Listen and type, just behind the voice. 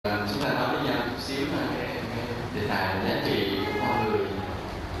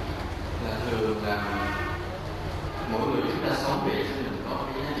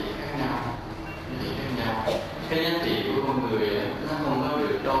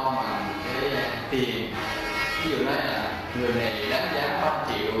đo bằng cái tiền. Ví dụ nói là người này đáng giá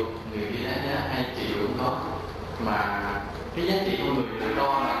 3 triệu, người kia đáng giá 2 triệu cũng có. Mà cái giá trị của người được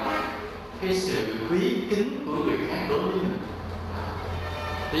đo bằng cái sự quý kính của người khác đối với mình.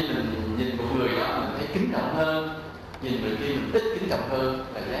 Thì mình nhìn một người đó mình thấy kính trọng hơn, nhìn người kia mình ít kính trọng hơn,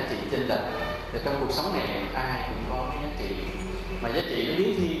 là giá trị chênh lệch. Thì trong cuộc sống này ai cũng có cái giá trị, mà giá trị nó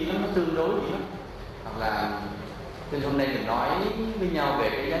biến thiên lắm, nó tương đối gì lắm. Hoặc là nên hôm nay mình nói với nhau về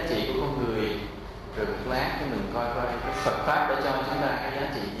cái giá trị của con người, rồi một lát cái mình coi cái Phật pháp đã cho chúng ta cái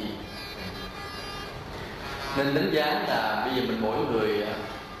giá trị gì. Nên đánh giá là bây giờ mình mỗi người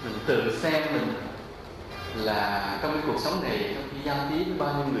mình tự xem mình là trong cái cuộc sống này, trong khi giao tiếp với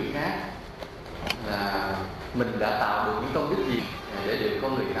bao nhiêu người khác, là mình đã tạo được những công đức gì để được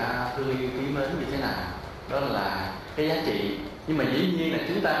con người ta thương yêu quý mến như thế nào. Đó là cái giá trị. Nhưng mà dĩ nhiên là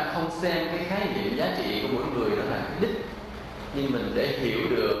chúng ta không xem cái khái niệm giá trị của mỗi người đó là cái đích, nhưng mình để hiểu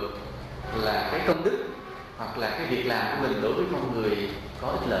được là cái công đức hoặc là cái việc làm của mình đối với con người có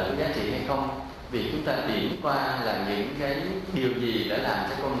ích lợi, có giá trị hay không. Vì chúng ta điểm qua là những cái điều gì đã làm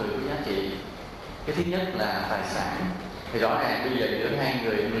cho con người có giá trị. Cái thứ nhất là tài sản. Thì rõ ràng bây giờ giữa hai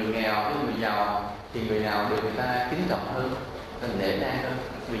người nghèo với người giàu thì người nào được người ta kính trọng hơn, mình nể nang hơn,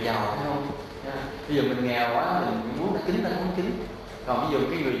 người giàu phải không? Bây giờ mình nghèo quá, mình muốn là kính ta không kính. Còn ví dụ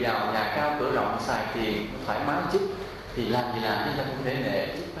cái người giàu, nhà cao cửa rộng, xài tiền thoải mái chút thì làm gì làm chúng ta cũng để nể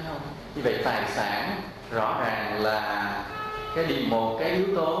chút, phải không? Như vậy tài sản rõ ràng là một cái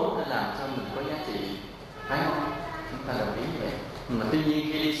yếu tố để làm cho mình có giá trị, phải không? Chúng ta đồng ý như vậy. Mà tuy nhiên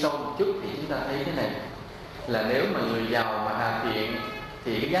khi đi sâu một chút thì chúng ta thấy thế này, là nếu mà người giàu mà hà tiện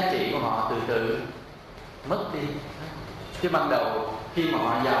thì cái giá trị của họ từ từ mất đi. Chứ ban đầu khi mà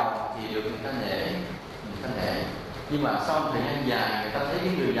họ giàu thì được người ta nể, nhưng mà sau một thời gian dài người ta thấy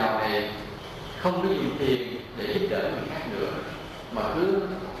cái người giàu này không có dùng tiền để giúp đỡ người khác nữa, mà cứ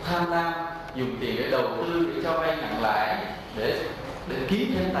tham lam dùng tiền để đầu tư, để cho vay nặng lãi, để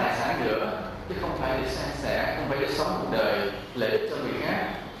kiếm thêm tài sản nữa, chứ không phải để san sẻ, không phải để sống một đời lợi ích cho người khác.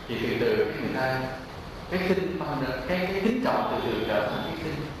 Thì từ từ người ta cái kính trọng từ từ trở thành cái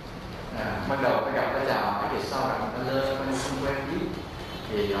khinh. Ban đầu phải gặp ta chào, cái về sau gặp ta lơ, không quen biết.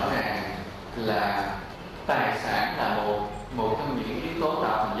 Thì rõ ràng là tài sản là một trong những yếu tố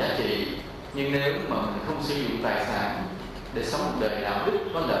tạo thành giá trị. Nhưng nếu mà mình không sử dụng tài sản để sống một đời đạo đức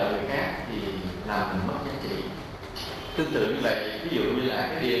có lợi người khác thì làm mình mất giá trị. Tương tự như vậy, ví dụ như là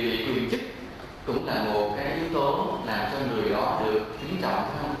cái địa vị quyền chức cũng là một cái yếu tố làm cho người đó được kính trọng,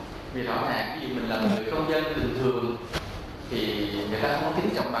 phải không? Vì rõ ràng ví dụ mình là người công dân bình thường thì người ta không có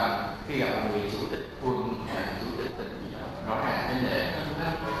kính trọng bằng khi gặp một người chủ tịch quân, chủ tịch tỉnh gì đó, rõ ràng cái lễ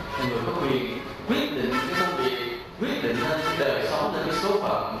người có quyền quyết định cái công việc, quyết định lên cái đời sống, lên cái số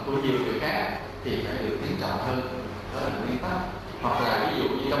phận của nhiều người khác thì phải được kính trọng hơn. Đó là nguyên tắc. Hoặc là ví dụ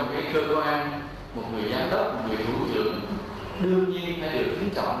như trong cái cơ quan, một người giám đốc, một người thủ trưởng đương nhiên phải được kính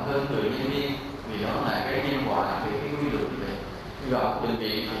trọng hơn người nhân viên, vì đó là cái nhân quả về cái quy luật như vậy. Gọi bệnh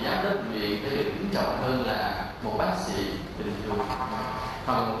viện thì giám đốc bệnh viện phải được kính trọng hơn là một bác sĩ bình thường,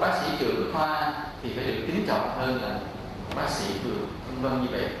 hoặc một bác sĩ trưởng khoa thì phải được kính trọng hơn là một bác sĩ thường, vân như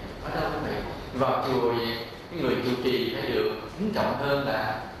vậy. Ở đâu cũng vậy. Vào chùa cái người trụ trì phải được kính trọng hơn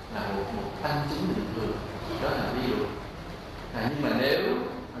là một tăng chúng bình thường. Đó là ví dụ. Nhưng mà nếu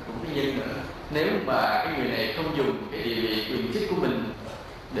cũng cái nhân nữa, nếu mà cái người này không dùng cái địa vị quyền chức của mình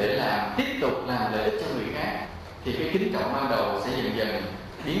để tiếp tục làm lợi ích cho người khác thì cái kính trọng ban đầu sẽ dần dần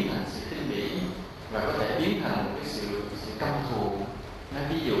biến thành sự khinh bỉ và có thể biến thành một cái sự căm thù. Nói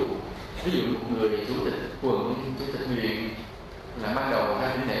ví dụ một người chủ tịch quận, chủ tịch huyện là ban đầu ta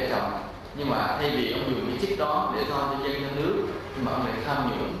cũng nể trọng, nhưng mà thay vì ông dùng cái chức đó để lo cho dân cho nước, nhưng mà ông lại tham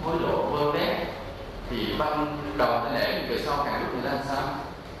nhũng, hối lộ, vơ vét, thì ban đầu ta nể, nhưng sau càng lúc người ta làm sao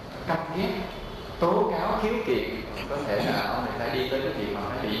căm ghét, tố cáo khiếu kiện, có thể là ông này phải đi tới cái việc mà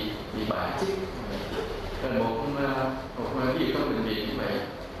phải bị bãi chức. Rồi một ví dụ trong bệnh viện như vậy,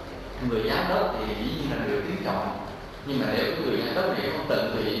 người giám đốc thì dĩ nhiên là được kính trọng, nhưng mà nếu người giám đốc này không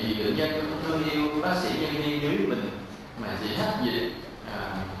tận tụy vì bệnh nhân không thương yêu bác sĩ nhân viên dưới mình mà chỉ hách dịch,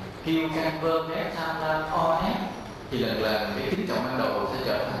 kêu can vơ vét, tham lam, o ép, thì lần cái kính trọng ban đầu sẽ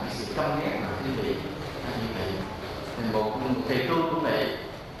trở thành cái sự căm ghét và khinh bỉ. Như vậy một thầy tu cũng vậy.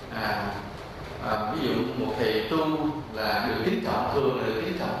 Ví dụ một thầy tu là được kính trọng, thường là được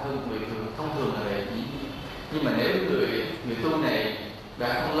kính trọng hơn người thường, thông thường là vậy. Nhưng mà nếu người tu này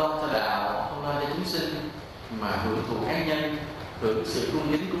đã không lo cho đạo, không lo cho chúng sinh, mà hưởng thụ cá nhân, hưởng sự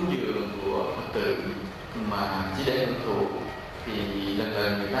cung kính cúng dường của Phật tử mà chỉ để hưởng thụ, thì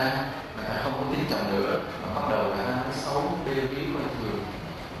lần người ta không có kính trọng nữa, mà bắt đầu người ta nói xấu, đeo víu coi thường.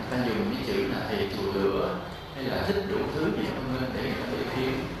 Người ta dùng cái chữ là thầy chùa lửa hay là thích đủ thứ gì không nên để người ta bị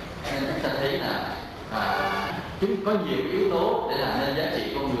khiếm. chúng có nhiều yếu tố để làm nên giá trị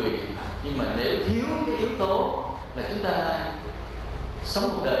con người, nhưng mà nếu thiếu cái yếu tố là chúng ta sống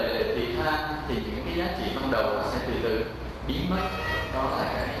một đời để vị tha thì những cái giá trị ban đầu nó sẽ từ từ biến mất. Đó là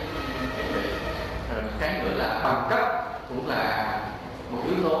cái vậy. Rồi cái nữa là bằng cấp cũng là một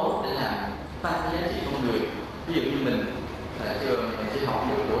yếu tố để làm tăng giá trị con người. Ví dụ như mình là trường mình chỉ học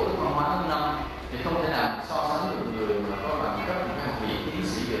một bổ túc văn hóa thứ năm thì không thể nào so sánh được người mà có bằng cấp một cái học vị tiến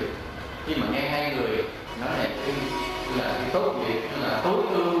sĩ được. Khi mà nghe hai người nói này là tốt nghiệp là tối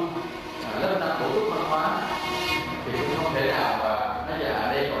ưu lớp 5 bổ túc văn hóa thì cũng không thể nào mà nói là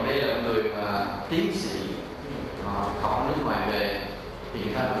ở đây còn đây là người mà tiến sĩ học nước ngoài về thì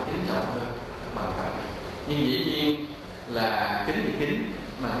người ta được kính trọng hơn bằng cấp. Nhưng dĩ nhiên là kính thì kính,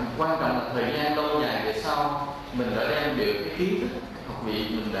 mà quan trọng là thời gian lâu dài về sau mình đã đem được cái kiến thức học vị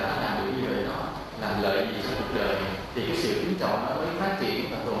mình đã làm được như vậy đó làm lợi gì cho cuộc đời thì cái sự kính trọng nó mới phát triển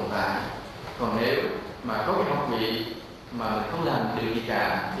và tồn tại. Còn nếu mà có cái học vị mà mình không làm được gì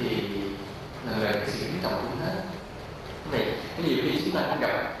cả thì là cái sự kính trọng cũng hết. Vậy cái nhiều khi chúng ta cũng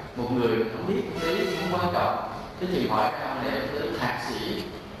gặp một người không biết thế không quan trọng, cái chuyện hỏi cao này tới thạc sĩ,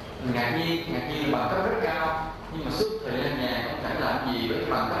 mình ngạc nhiên là bằng cấp rất cao nhưng mà suốt thời gian nhà không phải làm gì với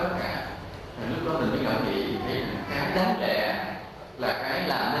cái bằng cấp đó cả. Lúc đó mình mới ngẫm nghĩ thấy là cái đáng lẽ là cái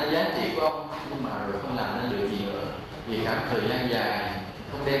làm nên giá trị của ông nhưng mà rồi không làm nên được gì nữa vì cả thời gian dài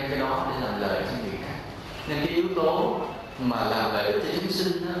không đem cái đó để làm lợi cho người khác. Nên cái yếu tố mà làm lợi cho chúng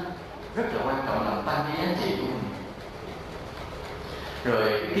sinh đó rất là quan trọng, làm tăng cái giá trị của mình. Rồi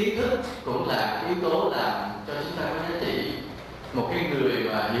cái kiến thức cũng là cái yếu tố làm cho chúng ta có giá trị. Một cái người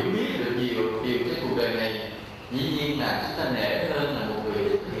mà hiểu biết được nhiều điều trên cuộc đời này dĩ nhiên là chúng ta nể hơn là một người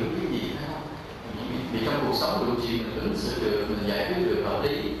ít hiểu biết gì phải không? Vì trong cuộc sống đủ chuyện mình ứng xử được, mình giải quyết được hợp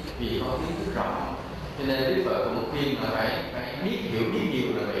lý vì có kiến thức rộng. Cho nên Đức Phật cũng khuyên là phải hiểu biết nhiều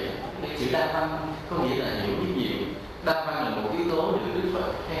là vậy. Cái chữ đa văn có nghĩa là hiểu biết nhiều. Đa văn là một yếu tố được Đức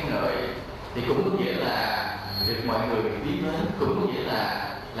Phật khen ngợi thì cũng có nghĩa là được mọi người biết đến, cũng có nghĩa là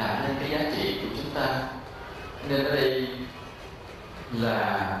làm nên cái giá trị của chúng ta. Nên ở đây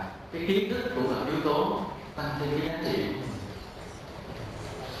là cái kiến thức cũng là yếu tố tăng thêm cái giá trị.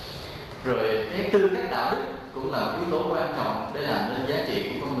 Rồi cái tư cách đạo đức cũng là một yếu tố quan trọng để làm nên giá trị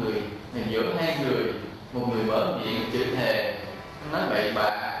của con người. Nên giữa hai người, một người mở miệng chửi thề, nói bậy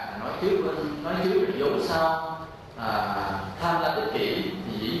bạ, nói trước rồi dối sau, tham lam ích kỷ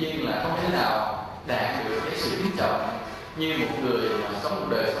thì dĩ nhiên là không thể nào đạt được cái sự kính trọng như một người mà sống một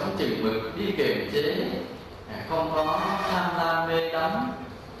đời sống chừng mực, biết kiềm chế, không có tham lam mê đắm,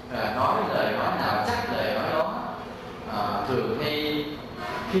 nói lời nói nào chắc lời nói đó, thường hay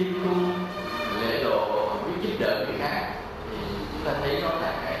khiêm cung lễ độ, biết giúp đỡ người khác. Thì chúng ta thấy nó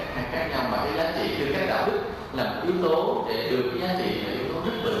là hai khác nhau, mà cái giá trị tư cách đạo đức là một yếu tố để được cái giá trị là yếu tố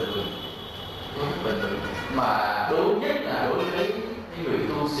rất bền vững, mà đối nhất là đối với cái người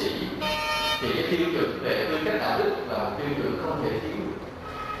tu sĩ thì cái tiêu chuẩn về tư cách đạo đức là một tiêu chuẩn không thể thiếu được.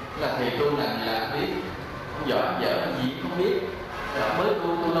 Là thầy tu làm gì làm biết, giỏi dở gì không biết, mới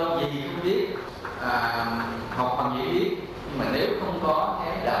tu lâu gì không biết, học bằng gì biết, nhưng mà nếu không có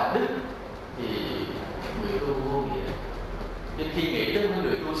cái đạo đức thì người tu vô nghĩa. Nên khi nghĩ đến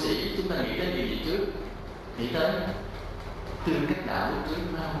người tu sĩ, chúng ta nghĩ đến điều gì trước? Nghĩ tới tư cách đạo đức trước,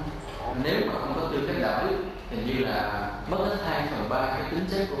 phải không? Nếu mà không có tư cách đạo đức hình như là mất hết 2/3 cái tính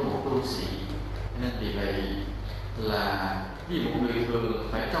chất của một tu sĩ. Nên vì vậy là vì một người thường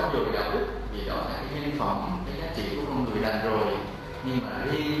phải trau dồi đạo đức, vì đó là cái nhân phẩm, cái giá trị của con người đành rồi. Nhưng mà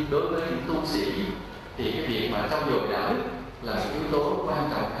riêng đối với những tu sĩ thì cái việc mà trau dồi đạo đức là một yếu tố quan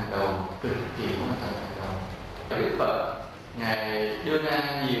trọng hàng đầu, cực kỳ quan trọng hàng đầu. Đức Phật Ngài đưa ra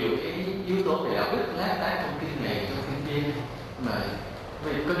nhiều cái yếu tố về đạo đức lác đác trong kinh này trong kinh kia, mà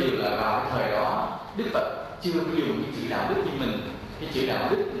có điều là vào cái thời đó Đức Phật chưa có dùng cái chữ đạo đức như mình. Cái chữ đạo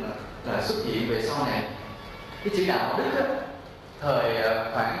đức là xuất hiện về sau này. Cái chữ đạo đức đó, thời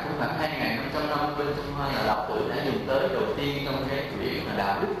khoảng 2.500 năm bên Trung Hoa là Lão Tử đã dùng tới đầu tiên trong cái quyển là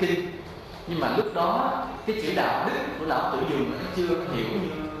Đạo Đức Kinh. Nhưng mà lúc đó cái chữ đạo đức của Lão Tử dùng nó chưa hiểu như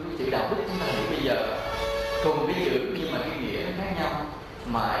cái chữ đạo đức chúng ta hiểu bây giờ. Cùng cái chữ nhưng mà cái nghĩa nó khác nhau.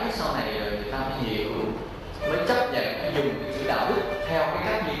 Mãi sau này rồi người ta mới hiểu, mới chấp nhận dùng cái chữ đạo đức theo cái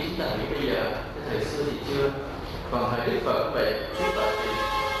cách như chúng ta hiểu bây giờ. Cái thời xưa thì chưa. Còn thời Đức Phật cũng vậy. Đức Phật thì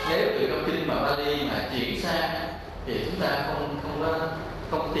nếu từ trong kinh mà Bali mà chuyển sang thì chúng ta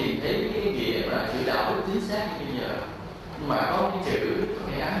không tìm thấy cái nghĩa là chữ đạo đức chính xác như bây giờ, mà có cái chữ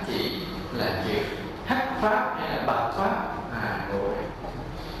có cái ám chỉ là chữ hắc pháp hay là bạch pháp.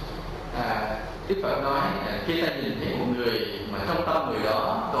 Đức Phật nói khi ta nhìn thấy một người mà trong tâm người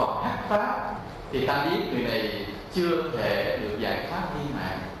đó còn hắc pháp thì ta biết người này chưa thể được giải thoát viên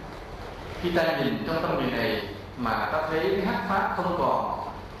mãn. Khi ta nhìn trong tâm người này mà ta thấy cái hắc pháp không còn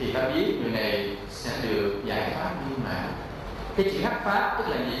thì ta biết người này sẽ được giải thoát như nào. Cái chữ hắc pháp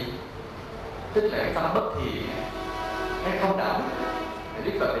tức là gì? Tức là cái tâm bất thiện, cái không đạo đức.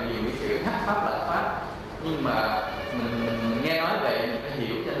 Đức Phật là nhiều cái chữ hắc pháp là pháp, nhưng mà mình nghe nói vậy mình phải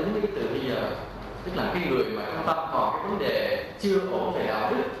hiểu cho đúng cái từ bây giờ. Tức là cái người mà trong tâm còn cái vấn đề chưa ổn về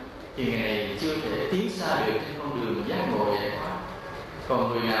đạo đức thì người này chưa thể tiến xa được trên con đường giác ngộ giải thoát. Còn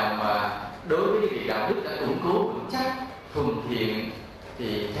người nào mà đối với cái việc đạo đức đã củng cố vững chắc, thuần thiện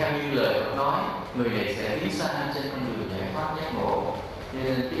thì theo như lời Phật nói, người này sẽ tiến xa trên con đường giải thoát giác ngộ.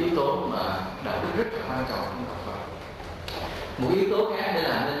 Nên cái yếu tố mà đạo đức rất là quan trọng trong đạo Phật. Một yếu tố khác để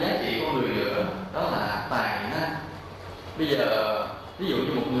làm nên giá trị con người nữa đó là tài năng. Bây giờ ví dụ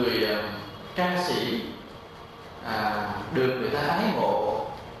như một người ca sĩ được người ta ái mộ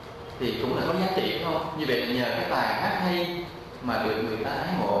thì cũng là có giá trị, đúng không? Như vậy là nhờ cái tài hát hay mà được người ta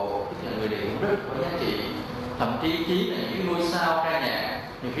ái mộ, tức là người này cũng rất có giá trị. Thậm chí là những ngôi sao ca nhạc,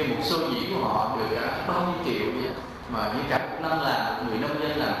 nhiều khi một show diễn của họ được bao nhiêu triệu vậy, mà như cả một năm làm một người nông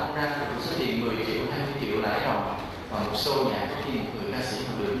dân làm không ra được số tiền 10 triệu, 20 triệu lãi đồng. Và một show nhạc có khi một người ca sĩ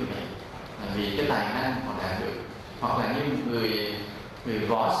họ được như vậy là vì cái tài năng họ đạt được. Hoặc là như một người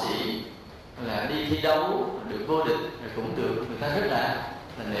võ sĩ là đi thi đấu được vô địch rồi cũng được người ta rất là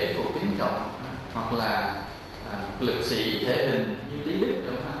nể phục kính trọng. Hoặc là lực sĩ thể hình như Lý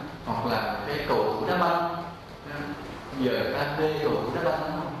Đức, hoặc là cái cầu thủ đá banh, giờ người ta thuê cầu thủ đá banh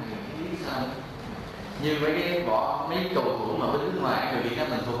không biết sao, như mấy cầu thủ mà bên nước ngoài người Việt Nam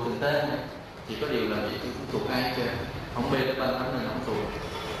mình thuộc từng tên chỉ có điều là chị cũng thuộc ai chưa, không mê đá banh lắm nên không thuộc.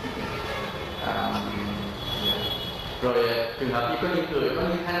 Rồi trường hợp như có những người có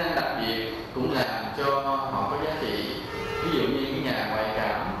những khả năng đặc biệt cũng làm cho họ có giá trị. Ví dụ như những nhà ngoại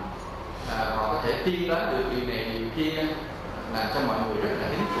cảm, họ có thể tiên đoán được điều này điều kia, làm cho mọi người rất là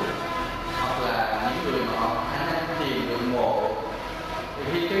kính phục. Hoặc là những người mà họ có khả năng tìm được mộ, thì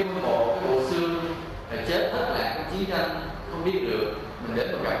khi cái mộ, cái bộ xương là chết thất lạc trong chiến tranh không biết được, mình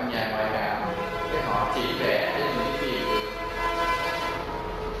đến mà gặp nhà ngoại cảm, cái họ chỉ vẽ để mình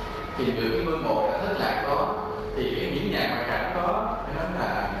tìm được cái ngôi mộ đã thất lạc đó, thì những nhà ngoại cảm đó phải nói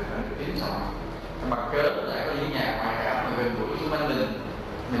là rất là được kính trọng. Bằng cớ là có những nhà ngoại cảm mà gần gũi xung quanh mình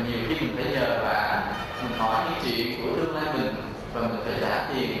nhiều khi mình phải nhờ vả, mình hỏi những chuyện của tương lai mình và mình phải trả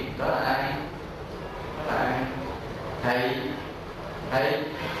tiền. Đó là ai? Đó là ai? Thầy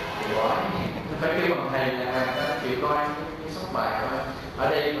hỏi phải kêu bằng thầy là người ta chịu coi cái sóc bài coi. Ở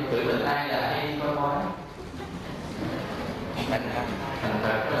đây mình tự mình ai là hay coi bói thành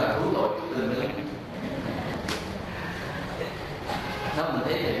thật là thú tội chút tình nữa. Nó mình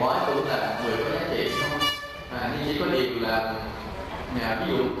thấy thầy bói cũng là người có giá trị không? Nhưng chỉ có điều là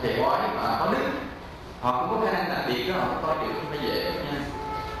ví dụ thầy bói mà có đức, họ cũng có khả năng đặc biệt đó, họ coi được không phải dễ nha.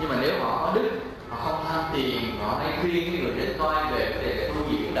 Nhưng mà nếu họ có đức, họ không tham tiền, họ hay khuyên cái người đến coi về để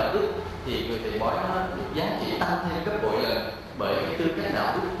tu dưỡng đạo đức, thì người thầy bói nó được giá trị tăng thêm gấp bội lần bởi cái tư cách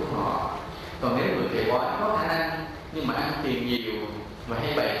đạo đức của họ. Còn nếu người thầy bói có khả năng nhưng mà ăn tiền nhiều và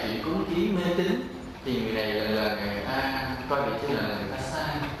hay bày chuyện cúng kiến mê tín, thì người này là người ta coi vị như là người ta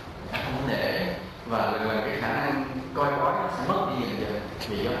sai, không nể, và là cái khả năng coi bói nó sẽ mất đi dần dần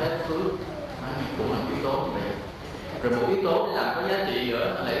vì do hết phước. Cũng là yếu tố như vậy. Rồi một yếu tố để làm có giá trị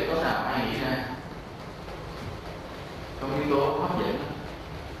nữa là yếu tố nào ai nghĩ ra? Có yếu tố hấp dẫn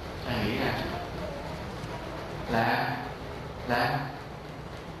ai nghĩ ra? Là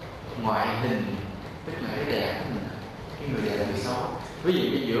ngoại hình, tức là cái đẹp của mình, cái người đẹp người xấu. Ví dụ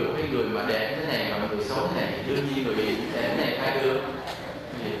như giữa một cái người mà đẹp thế này và một người xấu thế này, đương nhiên người đẹp thế này phải được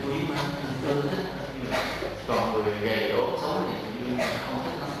thì quý lắm, ưa thích. Còn người gầy ốm xấu thì đương nhiên không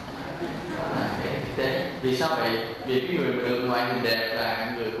thích lắm. Đó là cái thực tế. Vì sao vậy? Vì cái người mà được ngoại hình đẹp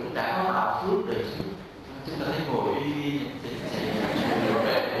là người cũng đã có tạo phước rồi chứ. Chúng ta thấy ngồi uy người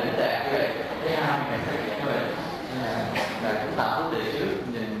về đến đẹp như vậy, thấy hai ngày thấy như vậy là cũng tạo phước đề trước,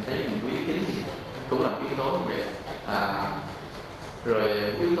 nhìn thấy mình quý kính cũng là yếu tố như vậy. Rồi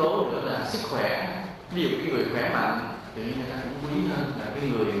yếu tố nữa là sức khỏe. Ví dụ cái người khỏe mạnh thì người ta cũng quý hơn là cái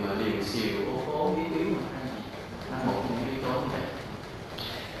người mà liều xìu ố phố yếu là một trong những yếu tố như vậy.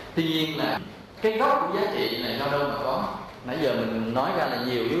 Tuy nhiên là cái gốc của giá trị là do đâu mà có? Nãy giờ mình nói ra là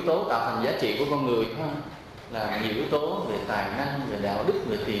nhiều yếu tố tạo thành giá trị của con người, phải không? Là nhiều yếu tố về tài năng, về đạo đức,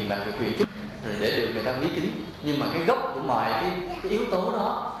 về tiền bạc, về quyền chức, rồi để được người ta quý kính. Nhưng mà cái gốc của mọi cái yếu tố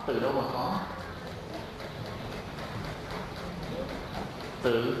đó từ đâu mà có?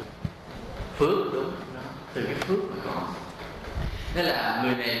 Từ phước, đúng đó, từ cái phước mà có. Nên là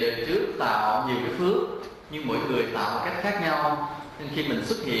người này đời trước tạo nhiều cái phước, nhưng mỗi người tạo một cách khác nhau, nên khi mình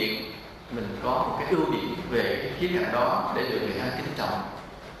xuất hiện mình có một cái ưu điểm về cái khía cạnh đó để được người ta kính trọng.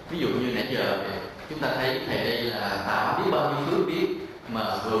 Ví dụ như nãy giờ chúng ta thấy thầy đây là tạo biết bao nhiêu phước biết, mà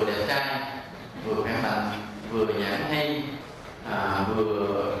vừa đẹp trai, vừa khỏe mạnh, vừa giảng hay,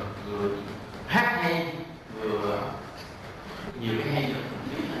 vừa hát hay, vừa nhiều cái hay nữa.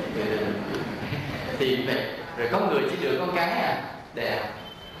 Thì vậy rồi có người chỉ được con cái đẹp,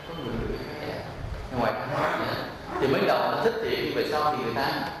 có người được cái đẹp ngoài cái thì mới đầu nó thích thì về sau thì người ta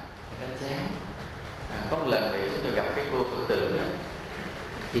chán. Có một lần thì tôi gặp cái cô Phật tử đó,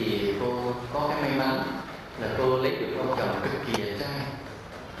 thì cô có cái may mắn là cô lấy được con chồng cực kỳ đẹp trai,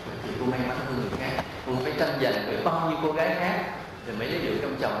 thì cô may mắn hơn người khác. Cô phải tranh giành với bao nhiêu cô gái khác rồi mới lấy được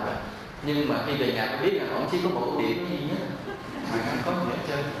con chồng rồi. Nhưng mà khi về nhà tôi biết là ông chỉ có một điểm duy nhất mà không có gì hết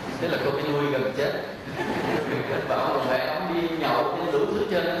trơn, thế là cô phải nuôi gần chết. Bảo ông về ông đi nhậu trên đủ thứ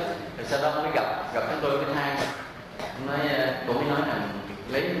trên, rồi sau đó mới gặp chúng tôi bên hai, nói cô mới nói là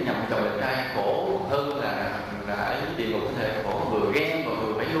lấy nhầm chồng đẹp trai khổ hơn là ở những địa ngục có thể khổ, vừa ghen và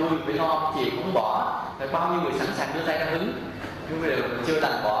vừa phải nuôi phải lo, chiều cũng bỏ, rồi bao nhiêu người sẵn sàng đưa tay ra hứng, nhưng bây giờ chưa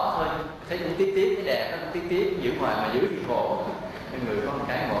đành bỏ thôi, thấy cũng tiếc thấy đẹp, nó cũng tiếc giữ ngoài mà giữ thì khổ. Người có một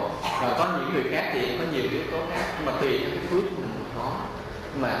cái một, và có những người khác thì có nhiều yếu tố khác, nhưng mà tùy theo cái phước của mình có.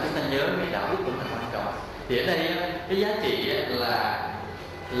 Nhưng mà chúng ta nhớ cái đạo đức cũng là quan trọng. Thì ở đây cái giá trị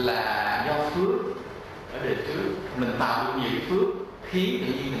là do phước ở đời trước mình tạo được nhiều phước khiến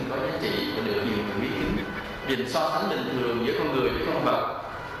tự nhiên mình có giá trị và được nhiều người quý kính. Nhìn so sánh bình thường giữa con người với con vật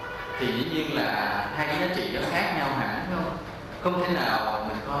thì dĩ nhiên là hai cái giá trị nó khác nhau hẳn, không? Không thể nào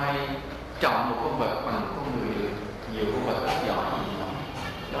mình coi trọng một con vật bằng một con người được. Nhiều con vật rất giỏi gì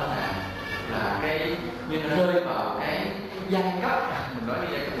đó là cái như nó rơi vào cái giai cấp, mình nói như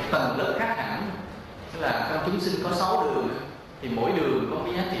vậy, cái tầng lớp khác hẳn. Tức là trong chúng sinh có 6 đường thì mỗi đường có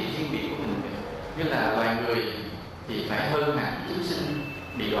cái giá trị riêng biệt của mình. Như là loài người thì phải hơn hẳn chúng sinh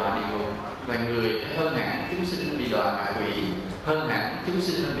bị đọa địa ngục, loài người phải hơn hẳn chúng sinh bị đọa ngạ quỷ, hơn hẳn chúng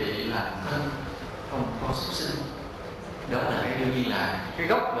sinh bị làm thân không có xuất sinh. Đó là cái đương nhiên là cái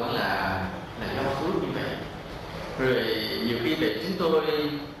gốc vẫn là do phước như vậy. Rồi nhiều khi về chúng tôi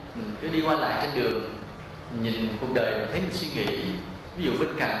mình cứ đi qua lại trên đường, nhìn cuộc đời mình thấy mình suy nghĩ. Ví dụ bên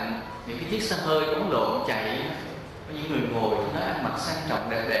cạnh những cái chiếc xe hơi bóng lộn chạy, có những người ngồi nó ăn mặc sang trọng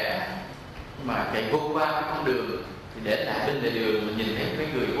đẹp đẽ mà chạy vô qua cái con đường, thì để lại bên lề đường mình nhìn thấy cái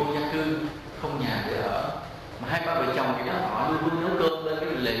người vô gia cư không nhà để ở, mà hai ba vợ chồng thì đó họ luôn luôn nấu cơm lên cái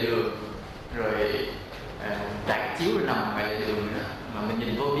lề đường, rồi trải chiếu rồi nằm ngoài lề đường nữa. Mà mình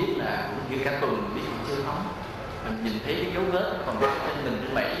nhìn vô biết là cũng như cả tuần mình biết mình chưa nóng, mình nhìn thấy cái dấu vết còn trên mình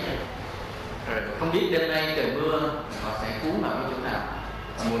trên mẩy, rồi không biết đêm nay trời mưa họ sẽ cuốn vào cái chỗ nào.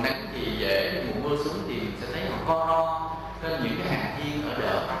 Và mùa nắng thì dễ, mùa mưa xuống thì mình sẽ thấy họ co ro trên những cái hàng hiên ở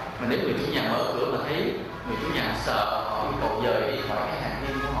đỡ. Mà nếu người chủ nhà mở cửa mà thấy người chủ nhà sợ, họ yêu cầu dời đi khỏi cái hàng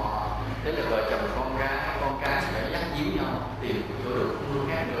hiên của họ. Thế là vợ chồng con cái phải dắt díu nhau tìm chỗ được mưa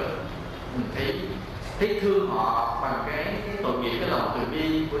khác nữa. Mình thấy thương họ bằng cái tội nghiệp, cái lòng từ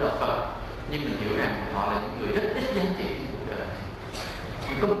bi của đạo Phật. Nhưng mình hiểu rằng họ là những người rất ít giá trị trong cuộc đời.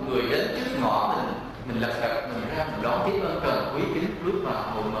 Có một người đến trước ngõ mình lật đật mình ra mình đón tiếp ân cần quý kính bước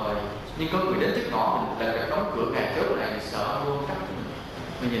vào mời mời, nhưng có người đến trước ngõ mình lật đật đóng cửa cài chốt lại, sợ luôn trách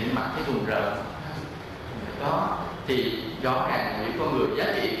mình nhìn mặt thấy rùng rợn. Đó thì rõ ràng những con người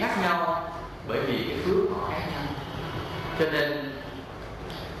giá trị khác nhau bởi vì cái phước họ khác nhau. Cho nên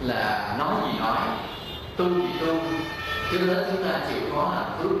là nói gì nói, tu gì tu, trước hết chúng ta chịu khó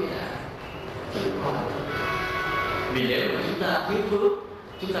làm phước cái đã, chịu khó làm phước. Vì nếu mà chúng ta thiếu phước,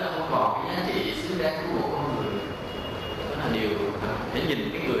 chúng ta không còn cái giá trị xứng đáng của một con người. Đó là điều để nhìn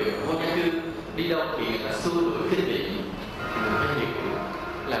cái người vô gia cư đi đâu thì là xua đuổi kinh điển, mình phải hiểu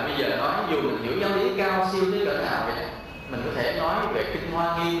là bây giờ nói dù mình hiểu giáo lý cao siêu tới cỡ nào vậy, mình có thể nói về kinh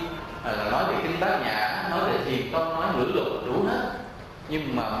Hoa Nghiêm, nói về kinh Bát Nhã, nói về Thiền Tông, nói ngữ lục đủ hết,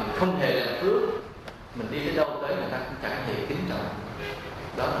 nhưng mà mình không hề làm phước, mình đi tới đâu tới người ta cũng chẳng hề kính trọng.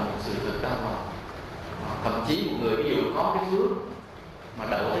 Đó là một sự thực đau lòng. Thậm chí một người ví dụ có cái phước mà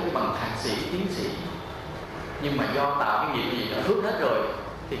đậu tới cái bằng thạc sĩ, tiến sĩ, nhưng mà do tạo cái nghiệp gì đã phước hết rồi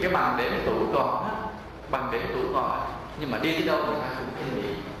thì cái bằng để tuổi còn hết, bằng để tuổi còn, nhưng mà đi tới đâu người ta cũng kinh dị.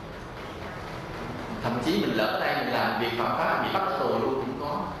 Thậm chí mình lỡ tay mình làm việc phạm pháp bị bắt tù luôn cũng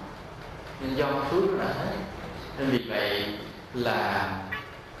có, nên do phước nó là hết. Nên vì vậy là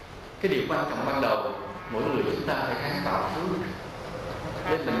cái điều quan trọng ban đầu mỗi người chúng ta phải gắng tạo phước.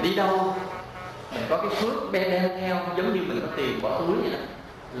 Nên mình đi đâu mình có cái phước đeo theo, giống như mình có tiền bỏ túi vậy đó,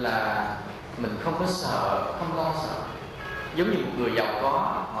 là mình không có sợ, không lo sợ. Giống như một người giàu có,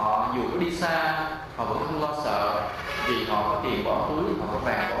 họ dù có đi xa họ vẫn không lo sợ, vì họ có tiền bỏ túi, họ có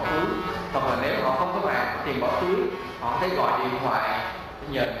vàng bỏ túi. Hoặc là nếu họ không có vàng, có tiền bỏ túi, họ thấy gọi điện thoại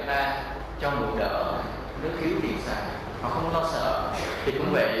nhờ người ta cho mượn đỡ nếu thiếu tiền xài, họ không lo sợ. Thì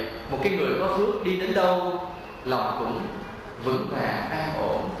cũng vậy, một cái người có phước đi đến đâu lòng cũng vững vàng an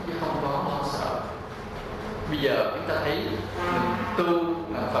ổn chứ không có lo sợ. Bây giờ chúng ta thấy mình tu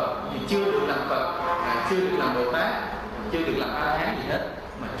làm Phật thì chưa được làm Phật, chưa được làm Bồ Tát, chưa được làm A Hán gì hết,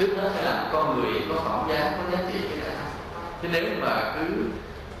 mà trước hết phải làm con người có phẩm giá, có giá trị cái đã. Chứ nếu mà cứ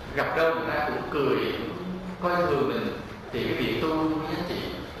gặp đâu người ta cũng cười, cũng coi thường mình thì cái việc tu không có giá trị.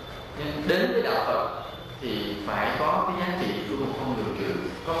 Nhưng đến với đạo Phật thì phải có cái giá trị của một con người trước,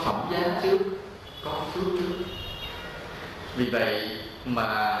 có phẩm giá trước, có phước trước. Vì vậy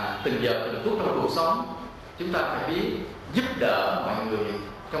mà từng giờ từng phút trong cuộc sống chúng ta phải biết giúp đỡ mọi người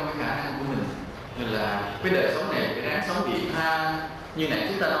trong cái khả năng của mình. Nên là cái đời sống này phải ráng sống vị tha. Như nãy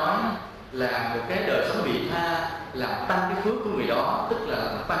chúng ta nói là một cái đời sống vị tha làm tăng cái phước của người đó, tức là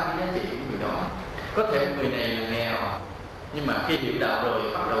tăng cái giá trị của người đó. Có thể người này là nghèo, nhưng mà khi hiểu đạo rồi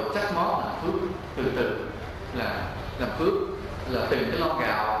bắt đầu chắc mót làm phước, từ từ là làm phước, là từng cái lon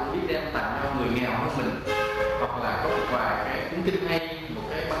gạo cũng biết đem tặng cho người nghèo hơn mình, hoặc là có một vài cái cuốn kinh hay, một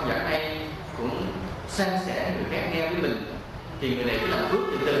cái băng giảng hay cũng san sẻ người khác nghe với mình, thì người này cứ làm phước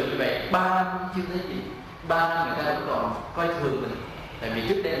từ từ như vậy. 3 năm chưa thấy gì, 3 năm người ta vẫn còn coi thường mình, tại vì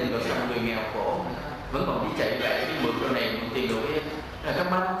trước đây mình vẫn là người nghèo khổ, vẫn còn đi chạy lại đi mượn đồ này mượn tiền đồ kia.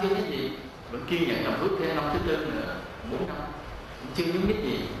 Trong 3 năm chưa thấy gì, vẫn kiên nhẫn làm phước thêm năm thứ 4 nữa, 4 năm chưa nhúc nhích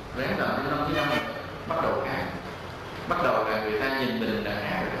gì, ráng làm đến năm thứ 5 bắt đầu khác, bắt đầu là người ta nhìn mình là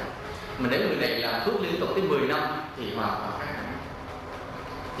khác rồi. Mà nếu người này làm phước liên tục tới 10 năm thì hoàn toàn khác hẳn.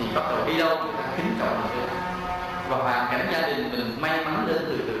 Thì bắt đầu đi đâu người ta kính trọng mình, và hoàn cảnh gia đình mình may mắn lên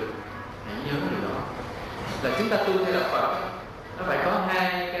từ từ. Hãy nhớ điều đó là chúng ta tu theo đạo Phật, nó phải có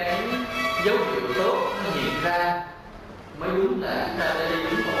hai cái dấu hiệu tốt nó hiện ra mới đúng là chúng ta đã đi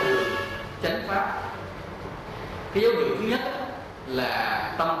đúng con đường chánh pháp. Cái dấu hiệu thứ nhất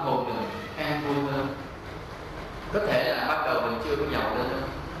là tâm hồn mình an vui hơn. Có thể là ban đầu mình chưa có giàu lên đâu,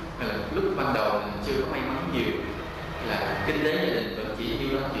 hay là lúc ban đầu mình chưa có may mắn nhiều, là kinh tế gia đình vẫn chỉ đi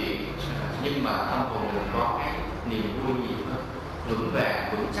nói chuyện, nhưng mà tâm hồn mình có cái niềm vui nhiều hơn, vững vàng,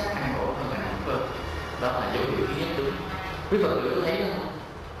 vững chắc, an ổn hơn, hạnh phúc hơn. Đó là dấu hiệu thứ nhất đúng. Quý Phật tử có thấy không?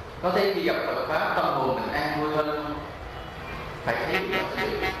 Có thấy khi gặp Phật pháp tâm hồn mình an vui hơn không? Phải thấy đó.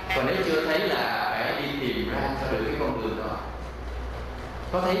 Còn nếu chưa thấy là phải đi tìm ra cho được cái con đường đó.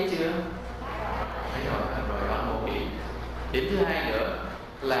 Có thấy chưa? Thấy rồi, rồi đó một điểm. Điểm thứ hai nữa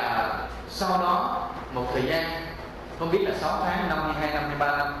là sau đó một thời gian, không biết là 6 tháng, 5 hay 2 năm hay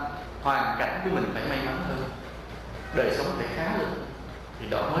 3 năm, hoàn cảnh của mình phải may mắn hơn, đời sống phải khá lên, thì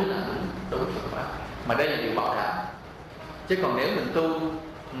đó mới là đúng Phật pháp. Mà đây là điều bảo đảm. Chứ còn nếu mình tu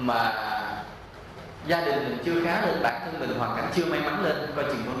mà gia đình mình chưa khá lên, bản thân mình hoàn cảnh chưa may mắn lên, coi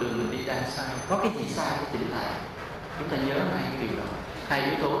chừng con đường mình đi đang sai, có cái gì sai để chỉnh lại. Chúng ta nhớ hai cái điều đó, hai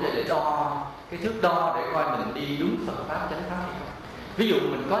yếu tố để đo, cái thước đo để coi mình đi đúng Phật pháp chánh pháp hay không. Ví dụ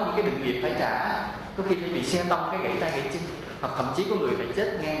mình có những cái định nghiệp phải trả, có khi phải bị xe tông cái gãy tay gãy chân, hoặc thậm chí có người phải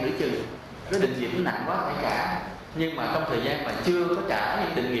chết ngang nửa chừng, cái định nghiệp nó nặng quá phải trả. Nhưng mà trong thời gian mà chưa có trả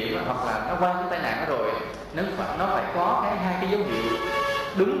những định nghiệp đó, hoặc là nó qua cái tai nạn đó rồi, nó phải có hai cái dấu hiệu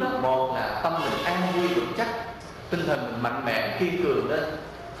đúng đó. Một là tâm mình an vui vững chắc, tinh thần mình mạnh mẽ kiên cường lên,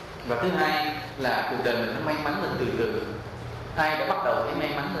 và thứ hai là cuộc đời mình nó may mắn lên từ từ. Ai đã bắt đầu thấy may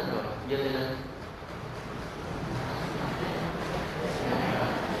mắn lên rồi, giơ tay lên.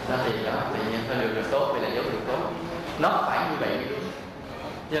 Đó thì đó, tự nhiên ta được là tốt, vậy là dấu hiệu tốt. Nó phải như vậy mới đúng.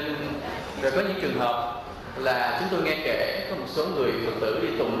 Nhưng rồi có những trường hợp là chúng tôi nghe kể có một số người Phật tử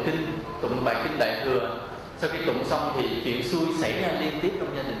đi tụng kinh, tụng bài kinh Đại Thừa, sau khi tụng xong thì chuyện xui xảy ra liên tiếp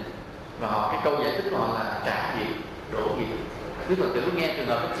trong gia đình, và họ cái câu giải thích của họ là trả nghiệp, đổ nghiệp. Quý Phật tử có nghe trường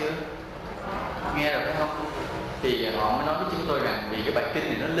hợp đó chưa? Nghe rồi phải không? Thì họ mới nói với chúng tôi rằng vì cái bài kinh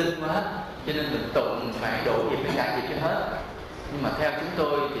này nó linh quá, cho nên mình tụng phải đổ nghiệp, phải trả nghiệp cho hết. Nhưng mà theo chúng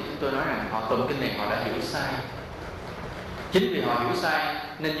tôi thì chúng tôi nói rằng họ tụng kinh này họ đã hiểu sai. Chính vì họ hiểu sai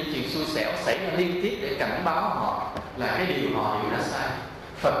nên những chuyện xui xẻo xảy ra liên tiếp để cảnh báo họ là cái điều họ hiểu đã sai.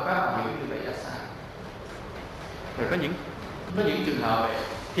 Phật pháp họ hiểu như vậy đã sai. Rồi có những trường hợp này,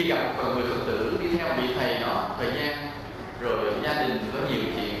 khi gặp một người Phật tử đi theo vị thầy đó thời gian, rồi gia đình có nhiều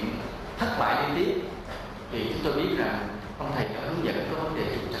chuyện thất bại liên tiếp, thì chúng tôi biết rằng ông thầy đã hướng dẫn có vấn đề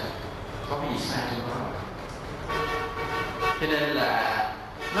trục trặc, có cái gì sai trong đó. Cho nên là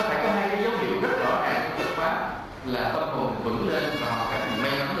nó phải có hai cái dấu hiệu rất rõ ràng của Phật pháp, là tâm hồn vững lên và hoàn cảnh mình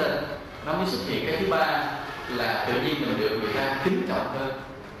may mắn lên, nó mới xuất hiện. Cái thứ ba là tự nhiên mình được người ta kính trọng hơn,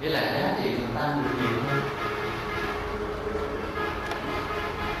 nghĩa là giá trị mình tăng được nhiều hơn.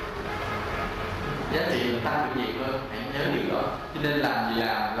 Giá trị mình tăng được nhiều hơn, hãy nhớ điều đó. Cho nên làm gì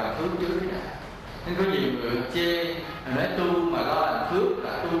làm phước trước đã. Nên có nhiều người chê nói tu mà lo làm phước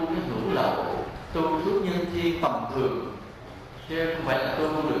là tu cái hưởng lậu, tu phước nhân thiên tầm thường. chứ không phải là tôi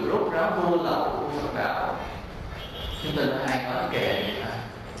không được rốt ráo vô lậu của Phật đạo. Chúng tôi hay nói kệ vậy thôi.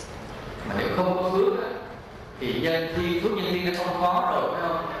 Mà nếu không có phước á, thì nhân thiên, phước nhân thiên nó không khó rồi phải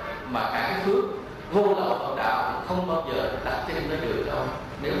không? Mà cả cái phước vô lậu Phật đạo cũng không bao giờ đặt chân tới được đâu,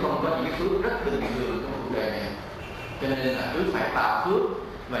 nếu không có những cái phước rất bình thường trong cuộc đời này. Cho nên là cứ phải tạo phước,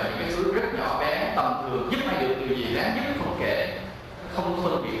 và những cái phước rất nhỏ bé tầm thường giúp ai được điều gì đáng giúp không kể, không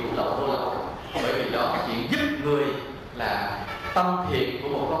phân biệt hữu lậu vô lậu. Bởi vì đó cái chuyện giúp người là tâm thiện của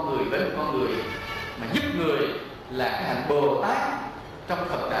một con người với một con người, mà giúp người là cái hạnh Bồ Tát trong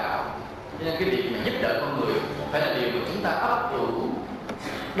Phật đạo. Cho nên cái việc mà giúp đỡ con người phải là điều mà chúng ta ấp ủ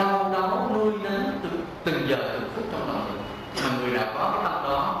đau đáu nuôi nấng từng giờ từng phút trong lòng mình. Mà người nào có cái tâm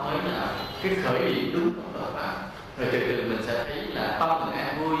đó mới là cái khởi điểm đúng của Phật pháp. Rồi từ từ mình sẽ thấy là tâm mình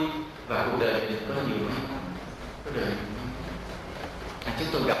an vui và cuộc đời mình có nhiều may mắn. Có đời chúng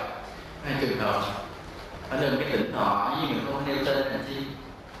tôi gặp hai trường hợp ở nơi cái tỉnh họ, vì mình không nêu tên là chi,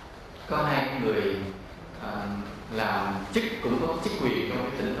 có hai người làm chức, cũng có chức quyền trong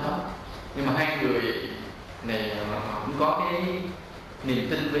cái tỉnh đó, nhưng mà hai người này cũng có cái niềm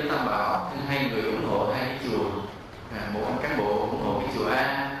tin với Tam Bảo, nên hai người ủng hộ hai cái chùa. Một ông cán bộ ủng hộ cái chùa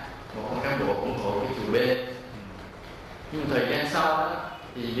A, một ông cán bộ ủng hộ cái chùa B. Nhưng thời gian sau đó,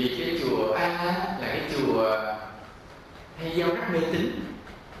 thì vì cái chùa A là cái chùa hay gieo rắc mê tín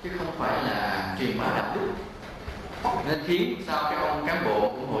chứ không phải là truyền bá đạo đức, nên khiến sao cái ông cán bộ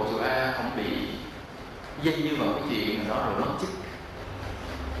ủng hộ chùa A không bị dây như vào cái chuyện đó rồi mất chức.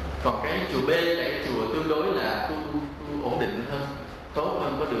 Còn cái chùa B là cái chùa tương đối là ổn định hơn, tốt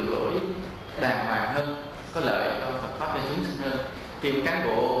hơn, có đường lối đàng hoàng hơn, có lợi cho Phật pháp cho chúng sinh hơn. Khi cán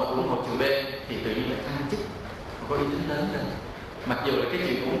bộ ủng hộ chùa B thì tự nhiên là thăng chức, có uy tín lớn lên. Mặc dù là cái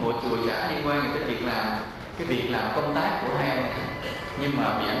chuyện ủng hộ chùa chả liên quan đến cái việc làm công tác của hai ông, nhưng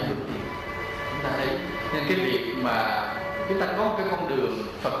mà bị ảnh hưởng thì chúng ta thấy. Nên cái việc mà chúng ta có một cái con đường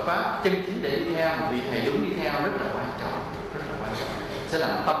Phật pháp chân chính để đi theo, một vị thầy đúng đi theo rất là quan trọng, rất là quan trọng, sẽ làm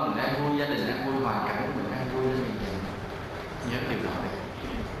tâm mình an vui, gia đình an vui, hoàn cảnh của mình an vui lên mình. Nhớ điều đó này.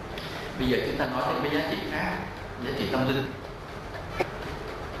 Bây giờ chúng ta nói đến cái giá trị khác, giá trị tâm linh.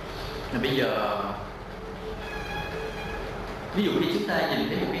 Là bây giờ ví dụ khi chúng ta nhìn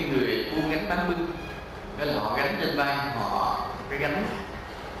thấy một cái người buôn gánh bán bưng, cái là họ gánh trên vai họ cái gánh,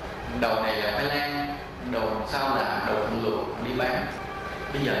 đầu này là khoai lang, đầu sau là đầu phần luộc đi bán.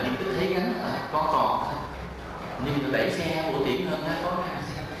 Bây giờ nhưng cứ thấy gánh con còn thôi, nhưng đẩy xe của tiện hơn ha, có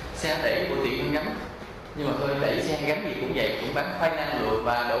xe đẩy của tiện hơn gánh. Nhưng mà thôi đẩy xe gánh gì cũng vậy, cũng bán khoai lang luộc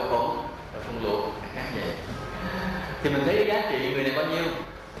và đậu phộng, đậu phộng luộc khác vậy. Thì mình thấy cái giá trị người này bao nhiêu?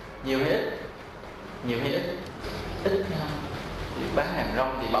 Nhiều hay ít? Nhiều hay ít? Ít không? Bán hàng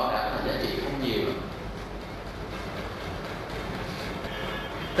rong thì bảo đảm là giá trị không nhiều.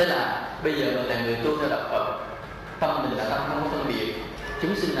 Tức là bây giờ mình là người tu theo đạo Phật, tâm mình là tâm không có phân biệt,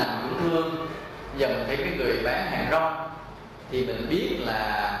 chúng sinh nào cũng thương. Giờ mình thấy cái người bán hàng rong thì mình biết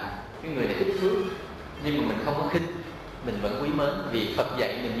là cái người này ít phước, nhưng mà mình không có khinh, mình vẫn quý mến, vì Phật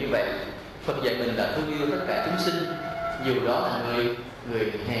dạy mình như vậy. Phật dạy mình là thương yêu tất cả chúng sinh, dù đó là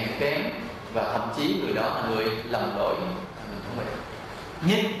người hèn kém, và thậm chí người đó là người lầm lỗi, mình không vậy.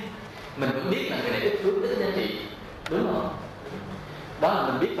 Nhưng mình vẫn biết là người này ít phước, ít giá trị, đúng không? Đó là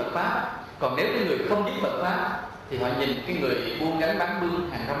mình biết Phật pháp. Còn nếu cái người không biết Phật pháp thì họ nhìn cái người buôn gánh bán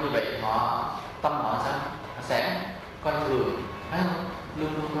bưng hàng rong như vậy, tâm họ sao? Họ sẽ coi thường, phải không?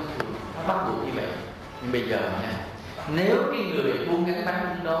 Luôn luôn coi thường, nó bắt buộc như vậy. Nhưng bây giờ nha, nếu cái người buôn gánh bán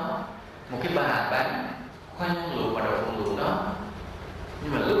bưng đó, một cái bà bán khoai lang luộc và đậu phộng luộc đó,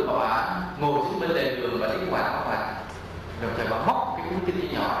 nhưng mà lúc họ ngồi xuống bên lề đường và lấy quạt họ quạt, rồi thầy bà móc cái cuốn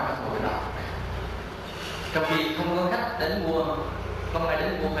kinh nhỏ ra ngồi đó, trong khi không có khách đến mua, không ai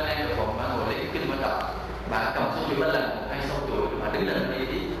đến mua khoai lang đậu phộng, mà ngồi lấy cái kinh mà đọc, bà cầm số chùi ba lần 1, 2, 6 tuổi, bà đứng lên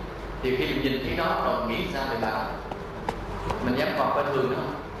đi. Thì khi mình nhìn thấy đó rồi nghĩ sao về bà, mình dám còn coi thường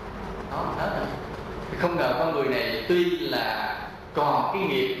không? Đó rồi. Không ngờ con người này tuy là còn cái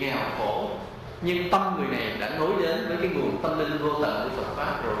nghiệp nghèo khổ, nhưng tâm người này đã nối đến với cái nguồn tâm linh vô tận của Phật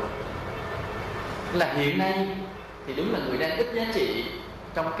pháp rồi. Là hiện nay thì đúng là người đang ít giá trị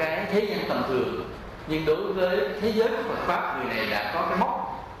trong cái thế gian tầm thường, nhưng đối với thế giới của Phật pháp, người này đã có cái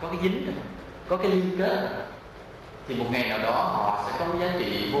móc, có cái dính rồi, có cái liên kết rồi. Thì một ngày nào đó họ sẽ có giá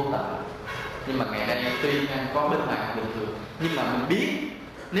trị vô tận. Nhưng mà ngày nay tuy có bên ngoài bình thường, nhưng mà mình biết,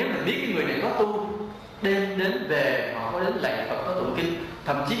 nếu mình biết cái người này có tu, đêm đến về họ có đến lạy Phật, có tụng kinh,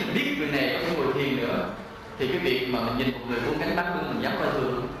 thậm chí mình biết người này có thể ngồi thiền nữa, thì cái việc mà mình nhìn một người buôn gánh bán bưng mình dám coi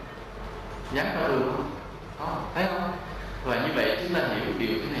thường không? Dám coi thường không? Không, thấy không? Và như vậy chúng ta hiểu điều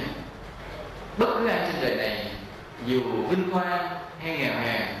thế này: bất cứ ai trên đời này, dù vinh quang hay nghèo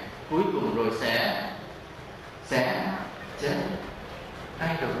hèn, cuối cùng rồi sẽ chết.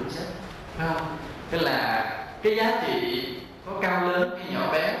 ai rồi cũng chết, phải không? Tức là cái giá trị có cao lớn hay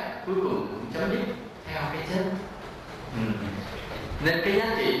nhỏ bé cuối cùng cũng chấm dứt theo cái chết. Nên cái giá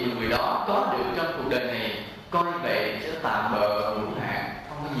trị mà người đó có được trong cuộc đời này coi vậy sẽ tạm bợ hữu hạn,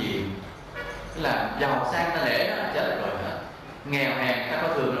 không có nhiều. Tức là giàu sang ta lễ đó là chết rồi hết, nghèo hèn ta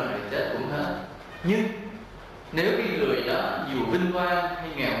có thường rồi chết cũng hết. Nhưng nếu cái người đó dù vinh quang hay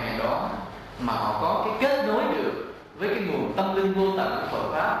nghèo hèn đó mà họ có cái kết nối được với cái nguồn tâm linh vô tận của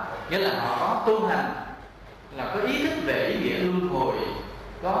Phật pháp, nghĩa là họ có tu hành, là có ý thức về ý nghĩa luân hồi,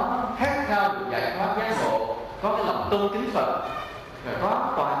 có khát khao được giải thoát giác ngộ, có cái lòng tôn kính Phật, rồi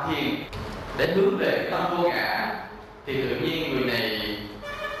có tọa thiền để hướng về tâm vô ngã, thì tự nhiên người này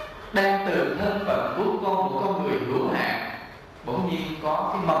đang từ thân phận của một con người hữu hạn bỗng nhiên có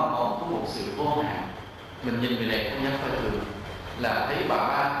cái mầm mống của một sự vô hạn. Mình nhìn người này không dám coi thường, là thấy bà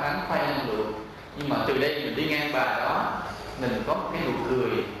ba bán khoai năng lượng, nhưng mà từ đây mình đi ngang bà đó, mình có một cái nụ cười,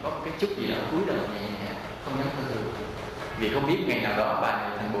 có một cái chút gì đó cúi đầu nhẹ nhẹ, không dám coi thường, vì không biết ngày nào đó bà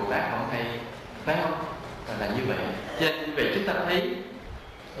này thành Bồ Tát không hay, phải không? Là như vậy. Cho nên như vậy chúng ta thấy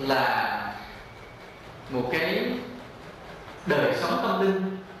là một cái đời sống tâm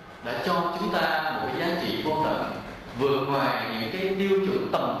linh đã cho chúng ta một cái giá trị vô tận, vượt ngoài những cái tiêu chuẩn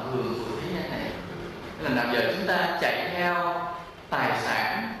tầm thường của thế gian này. Là nào giờ chúng ta chạy theo tài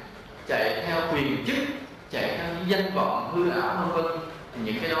sản, chạy theo quyền chức, chạy theo những danh vọng hư ảo vân vân,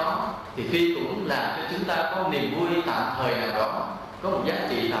 những cái đó thì tuy cũng làm cho chúng ta có niềm vui tạm thời nào đó, có một giá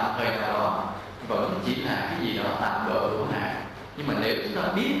trị tạm thời nào đó, vẫn chỉ là cái gì đó tạm bợ hữu hạn. Nhưng mà nếu chúng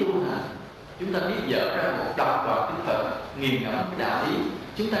ta biết tu hành, chúng ta biết dở ra một đọc vào kinh Phật, nghiền ngẫm cái đạo lý,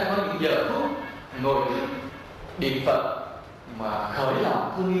 chúng ta có những giờ phút ngồi trước điện Phật mà khởi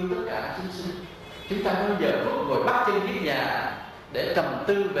lòng thương yêu tất cả chúng sinh. Chúng ta có giờ phút ngồi bắt chân kiết già để trầm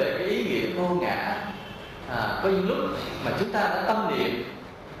tư về cái ý nghĩa vô ngã. Có những lúc mà chúng ta đã tâm niệm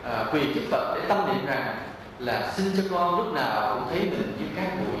quỳ trước Phật để tâm niệm rằng là xin cho con lúc nào cũng thấy mình như các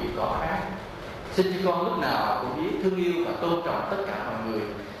bụi cỏ khác, xin cho con lúc nào cũng biết thương yêu và tôn trọng tất cả mọi người,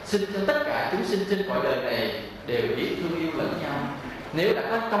 xin cho tất cả chúng sinh trên cõi đời này đều biết thương yêu lẫn nhau. Nếu đã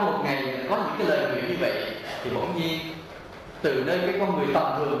có trong một ngày có những cái lời nguyện như vậy, thì bỗng nhiên từ nơi cái con người tầm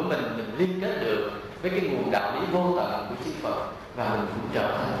thường của mình liên kết được với cái nguồn đạo lý vô tận của chư Phật, và mình cũng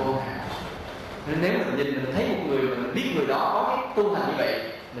trở thành vô hạn. Nên nếu mình nhìn mình thấy một người, mình biết người đó có cái tu hành như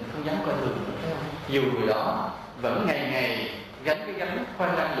vậy, mình không dám coi thường, thấy không? Dù người đó vẫn ngày ngày gánh cái gánh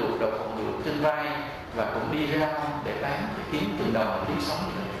khoai lang luộc, đậu phộng luộc trên vai, và cũng đi ra để bán, để kiếm từng đồng kiếm sống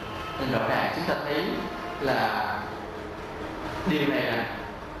như vậy. Nên rõ ràng chúng ta thấy là điều này là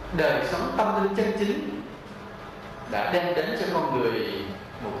đời sống tâm linh chân chính đã đem đến cho con người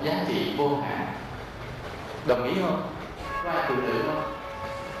một giá trị vô hạn. Đồng ý không? Có ai phụ nữ không?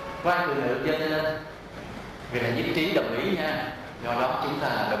 Có ai phụ nữ cho nên người này nhất trí đồng ý nha. Do đó chúng ta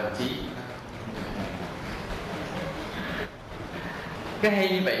là đồng chí. Cái hay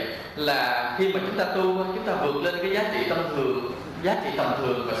như vậy là khi mà chúng ta tu, chúng ta vượt lên cái giá trị tâm thường, giá trị tầm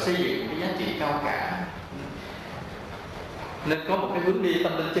thường, và xây dựng cái giá trị cao cả. Nên có một cái hướng đi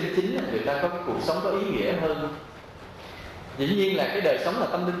tâm linh chân chính, người ta có cái cuộc sống có ý nghĩa hơn. Dĩ nhiên là cái đời sống là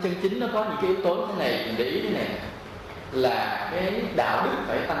tâm linh chân chính nó có những cái yếu tố thế này, mình để ý thế này, là cái đạo đức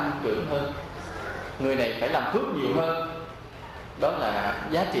phải tăng trưởng hơn, người này phải làm phước nhiều hơn. Đó là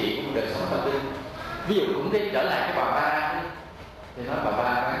giá trị của một đời sống tâm linh. Ví dụ cũng đi trở lại cái bà ba, thì nói bà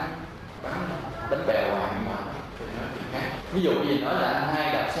ba bán bánh bèo hoài mà thì nói chuyện khác. Ví dụ gì nói là anh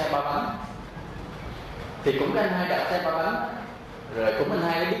hai đạp xe ba bánh, thì cũng anh hai đạp xe ba bánh, rồi cũng anh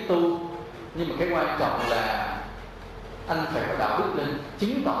hai đã biết tu, nhưng mà cái quan trọng là anh phải có đạo đức lên,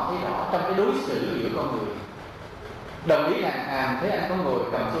 chứng tỏ thấy rõ trong cái đối xử giữa con người. Đồng ý rằng thấy anh có ngồi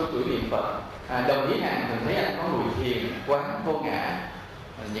cầm xôi chuỗi niệm Phật, đồng ý rằng mình thấy anh có ngồi thiền quán vô ngã,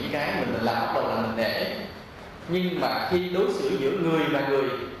 những cái mình làm bắt đầu là mình nể. Nhưng mà khi đối xử giữa người và người,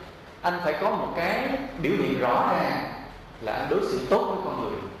 anh phải có một cái biểu hiện rõ ràng là anh đối xử tốt với con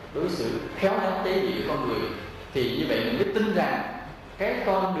người, đối xử khéo léo tế nhị với con người. Thì như vậy mình mới tin rằng cái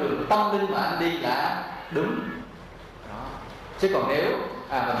con đường tâm linh mà anh đi là đúng. Đó. Chứ còn nếu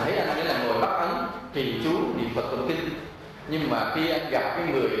mình thấy anh ấy là ngồi bắt ấn trì chú niệm Phật tụng kinh, nhưng mà khi anh gặp cái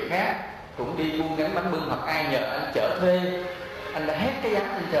người khác cũng đi buôn gánh bánh bưng, hoặc ai nhờ anh chở thuê, anh đã hét cái giá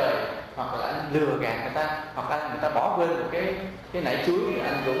trên trời, hoặc là anh lừa gạt người ta, hoặc là người ta bỏ quên một cái nải chuối thì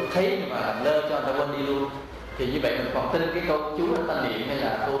anh cũng thấy, nhưng mà làm lơ cho người ta quên đi luôn. Thì như vậy mình còn tin cái câu chú anh ta niệm hay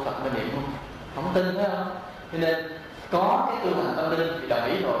là câu Phật mình niệm không? Không tin, phải không? Cho nên có cái tu hành tâm linh thì đồng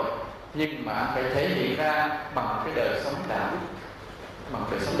ý rồi, nhưng mà phải thể hiện ra bằng cái đời sống đạo đức, bằng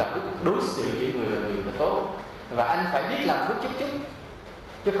đời sống đạo đức đối xử với người là người là tốt. Và anh phải biết làm phước chút chút,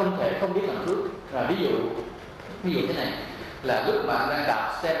 chứ không thể không biết làm phước. Ví dụ thế này, là lúc mà anh đang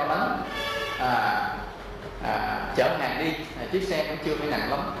đạp xe ba bánh chở hàng đi, chiếc xe cũng chưa phải nặng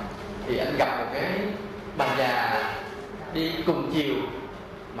lắm, thì anh gặp một cái bà già đi cùng chiều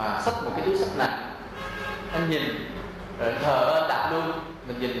mà xách một cái túi xách nặng. Anh nhìn rồi thờ ơ đạp luôn.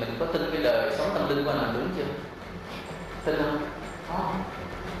 Mình nhìn mình có tin cái đời sống tâm linh của anh là đúng chưa? Tin không? Có.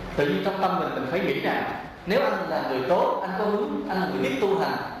 Tự nhiên trong tâm mình phải nghĩ rằng nếu anh là người tốt, anh có hướng, anh là người biết tu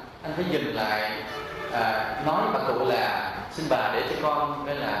hành, anh phải dừng lại nói bà cụ là xin bà để cho con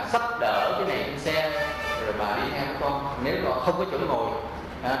nên là xách đỡ cái này trên xe, rồi bà đi theo với con. Nếu còn không có chỗ ngồi,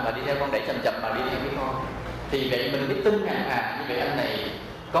 bà đi theo con, đẩy chậm chậm bà đi theo với con. Thì vậy mình mới tin rằng như vậy anh này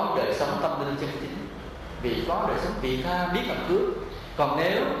có một đời sống tâm linh chân chính, vì có đời sống vị tha, biết làm phước. Còn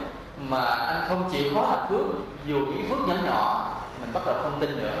nếu mà anh không chịu khó làm phước, dù những phước nhỏ nhỏ, mình bắt đầu không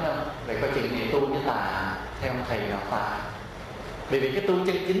tin nữa không? Vậy coi chừng này tu với tà, theo thầy là tà. Bởi vì cái tu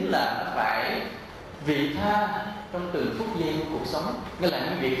chân chính là nó phải vị tha trong từng phút giây của cuộc sống. Nghĩa là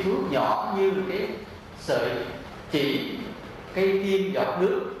những việc phước nhỏ như cái sợi chỉ, cây kim, giọt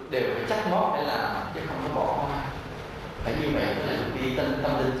nước đều phải chắc mót để làm, chứ không có bỏ qua. Phải như vậy mới là đi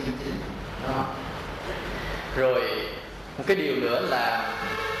tâm linh chân chính. Đó. Rồi một cái điều nữa là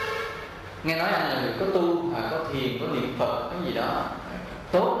nghe nói anh là người có tu, có thiền, có niệm Phật, cái gì đó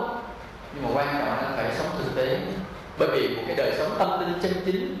tốt đó. Nhưng mà quan trọng là anh phải sống thực tế. Bởi vì một cái đời sống tâm linh chân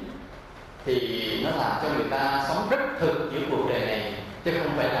chính thì nó làm cho người ta sống rất thực giữa cuộc đời này, chứ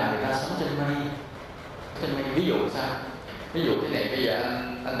không phải là người ta sống trên mây. Trên mây ví dụ sao? Ví dụ thế này, bây giờ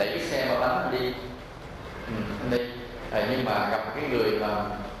anh đẩy cái xe ba bánh anh đi, anh đi, nhưng mà gặp cái người mà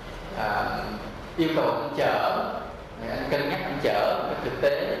yêu cầu anh chở, anh cân nhắc anh chở một cách thực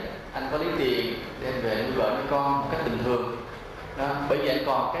tế, anh có lấy tiền đem về nuôi vợ nuôi con một cách bình thường. Đó, bởi vì anh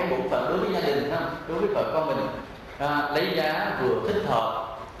còn cái bổn phận đối với gia đình, đối với vợ con mình, lấy giá vừa thích hợp.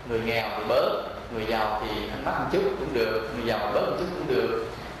 Người nghèo thì bớt, người giàu thì anh mắc một chút cũng được, người giàu bớt một chút cũng được,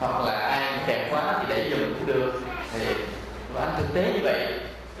 hoặc là ai kẹt quá thì đẩy giùm cũng được. Thì và anh thực tế như vậy,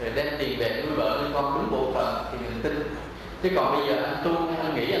 rồi đem tiền về nuôi vợ nuôi con đúng bổn phận thì mình tin. Chứ còn bây giờ anh tu,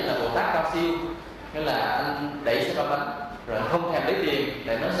 anh nghĩ anh là Bồ Tát cao siêu, nghĩa là anh đẩy xe ba bánh rồi anh không thèm lấy tiền,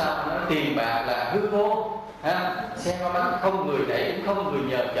 để nói sao? Nói tiền bạc là hư vô, xe ba bánh không, người đẩy cũng không,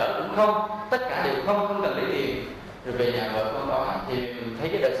 người nhờ chở cũng không, tất cả đều không cần lấy tiền. Rồi về nhà vợ con đó thì mình thấy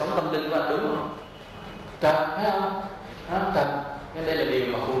cái đời sống tâm linh của anh đúng không? Trần, thấy không? Trần. Nên đây là điều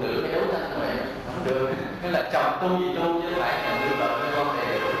mà phụ nữ phải đấu tranh như vậy. Không được. Nên là chồng tu gì tu, chứ không phải là nuôi vợ nuôi con này.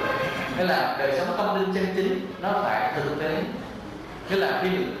 Nên là đời sống tâm linh chân chính nó phải thực tế. Nghĩa là khi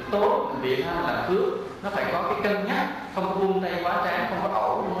mình tốt, mình vị tha, làm phước, nó phải có cái cân nhắc, không có buông tay quá tráng, không có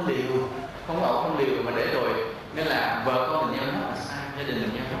ẩu, không có liều, không có ẩu, không liều mà để rồi. Nên là vợ con mình nhau nó là sai, gia đình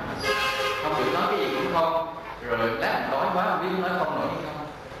mình nhau nó là sai. Không được nói cái gì cũng không, rồi lát mình đói quá không biết nói không nổi hay không.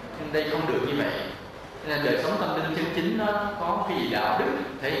 Nên đây không được như vậy. Nên đời sống tâm linh chân chính nó có cái gì đạo đức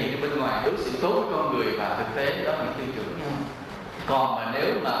thể hiện ở bên ngoài, đối xử tốt với con người và thực tế đó là tiêu chuẩn nhau. Còn mà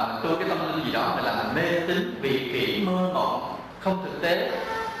nếu mà mình tu cái tâm linh gì đó mà là mình mê tín, vị kỷ, mơ mộng, không thực tế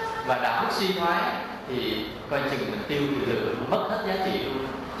và đạo đức suy thoái thì coi chừng mình tiêu từ từ, mất hết giá trị luôn.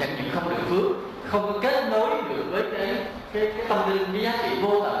 Chẳng những không được phước, không có kết nối được với cái tâm linh, cái giá trị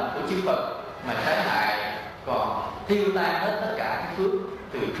vô tận của chư Phật, mà trái lại còn tiêu tan hết tất cả cái phước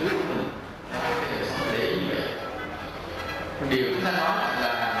từ trước của mình. Cái đời sống để ý như vậy. Điều chúng ta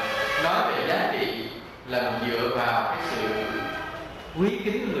nói về giá trị là mình dựa vào cái sự quý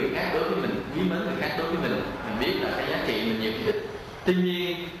kính người khác đối với mình, quý mến người khác đối với mình biết là cái giá trị mình nhiều hay ít. Tuy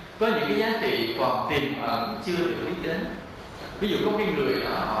nhiên có những cái giá trị còn tiềm ẩn chưa được biết đến. Ví dụ có cái người đó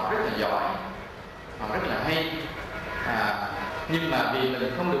họ rất là giỏi, họ rất là hay, nhưng mà vì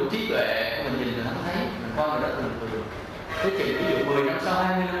mình không đủ trí tuệ, mình nhìn mình không thấy, mình coi người đó thường thường. Thế chừng ví dụ 10 năm sau,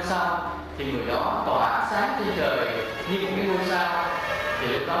 20 năm sau thì người đó tỏa sáng trên trời như một cái ngôi sao, thì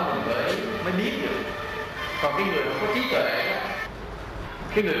lúc đó mình mới biết được. Còn cái người không có trí tuệ,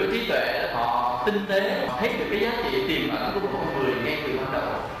 cái người có trí tuệ họ tinh tế, họ thấy được cái giá trị tiềm ẩn của một con người ngay từ ban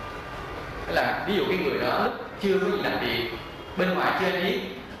đầu. Tức là ví dụ cái người đó lúc chưa có gì đặc biệt, bên ngoài chưa biết,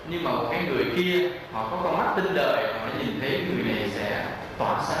 nhưng mà một cái người kia họ có con mắt tinh đời, họ nhìn thấy người này sẽ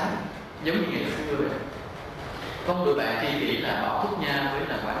tỏa sáng giống như ngày xưa vậy. Có một người bạn tri kỷ là bỏ thuốc nha với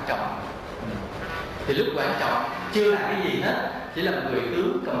là quan trọng. Thì lúc quan trọng chưa làm cái gì hết, chỉ là một người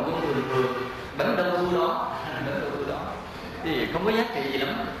tướng cầm quân thường thường đánh đâu thua đó, thì không có giá trị gì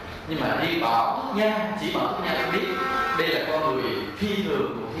lắm. Nhưng mà đi bỏ thuốc nha, chỉ bỏ thuốc nha tôi biết đây là con người phi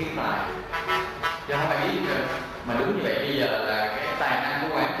thường của thiên tài, chứ không phải biết rồi. Mà đúng như vậy, bây giờ là cái tài năng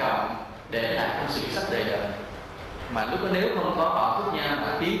của quan trọng để lại trong sự sắp đời đời. Mà lúc đó nếu không có bỏ thuốc nha mà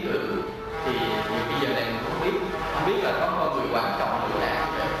tiến cử thì bây giờ này mình không biết là có con người quan trọng lỗi lạc.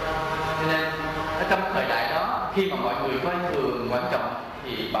 Cho nên ở trong thời đại đó khi mà mọi người coi thường quan trọng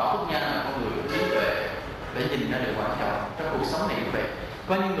thì Bảo Phúc Nhân là con người có trí tuệ để nhìn ra được quan trọng trong cuộc sống này. Như vậy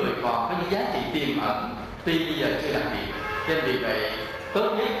có những người còn có những giá trị tiềm ẩn tuy bây giờ chưa đặc biệt, nên vì vậy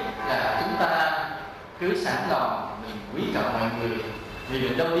tốt nhất là chúng ta cứ sẵn lòng mình quý trọng mọi người, vì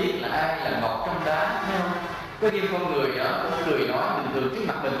mình đâu biết là ai là ngọc trong đá, thấy không? Có khi con người đó con cười nói bình thường trước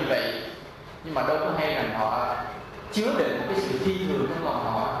mặt mình như vậy, nhưng mà đâu có hay rằng họ chứa đựng một cái sự thi thường trong lòng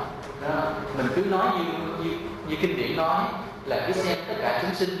họ đó. Mình cứ nói như kinh điển nói là cứ xem tất cả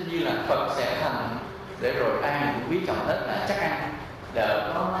chúng sinh như là Phật sẽ thành, để rồi ai cũng quý trọng hết là chắc ăn,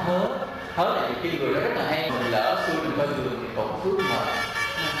 đỡ có hớ là nhiều khi người đó rất là hay, mình lỡ xui mình coi thường thì tổn phước mà.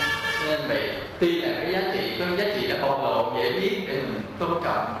 Nên vậy tuy là cái giá trị có giá trị đã bộc lộ dễ biết để mình tôn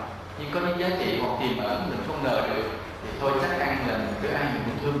trọng, nhưng có những giá trị hoặc tiềm ẩn mình không ngờ được thì thôi chắc ăn là mình cứ ai mình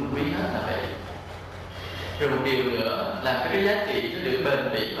cũng thương mình quý hết là vậy. Rồi một điều nữa là cái giá trị nó được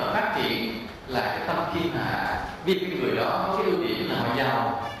bền bỉ và phát triển là cái tâm khiêm hạ. Vì cái người đó có cái ưu điểm là họ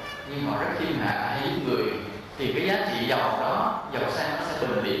giàu nhưng họ rất khiêm hạ hay giúp người, thì cái giá trị giàu đó giàu sang nó sẽ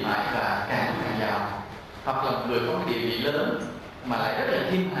bền bỉ mãi và càng giàu. Hoặc là một người có cái địa vị lớn mà lại rất là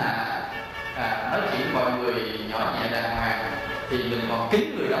khiêm hạ, nói chuyện mọi người nhỏ nhẹ đàng hoàng, thì mình còn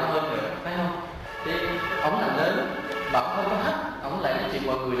kính người đó hơn nữa, phải không? Thì ông là lớn mà ông không có hấp, ông lại nói chuyện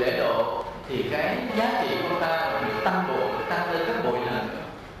mọi người lễ độ, thì cái giá trị của ông ta được tăng bộ, được tăng lên gấp bội lần nữa.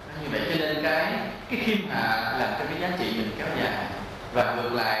 Như vậy cho nên cái khiêm hạ làm cho cái giá trị mình kéo dài, và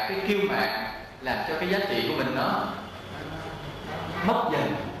ngược lại cái kiêu mạn làm cho cái giá trị của mình nó mất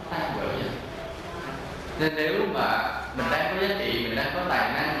dần, tan vỡ dần. Nên nếu mà mình đang có giá trị, mình đang có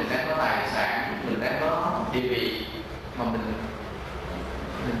tài năng, mình đang có tài sản, mình đang có địa vị mà mình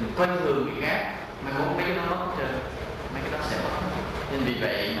coi thường người khác, mà muốn mấy cái đó mất hết trơn, mấy cái đó sẽ mất. Nên vì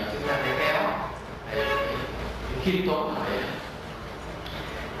vậy mà chúng ta phải kéo, phải khiêm tốn là vậy.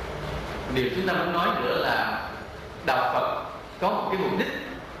 Điều chúng ta muốn nói nữa là đạo Phật có một cái mục đích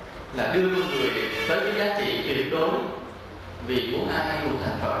là đưa con người tới cái giá trị tuyệt đối, vì muốn ai cũng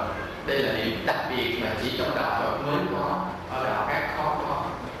thành Phật. Đây là điểm đặc biệt mà chỉ trong đạo Phật mới có, ở đạo khác khó có.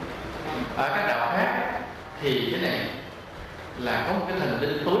 Ở các đạo khác thì thế này, là có một cái thần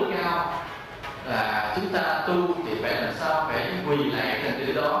linh tối cao, là chúng ta tu thì phải làm sao phải quỳ lại cái thần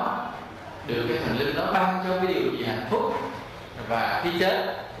linh đó, được cái thần linh đó ban cho cái điều gì hạnh phúc, và khi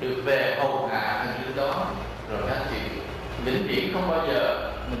chết được về hầu hạ thần linh đó, rồi các chuyện vĩnh viễn không bao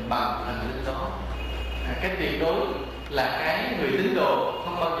giờ mình bằng thần linh đó. Cái tuyệt đối là cái người tín đồ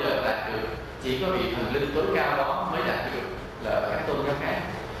không bao giờ đạt được, chỉ có vị thần linh tối cao đó mới đạt được, là ở các tôn giáo khác.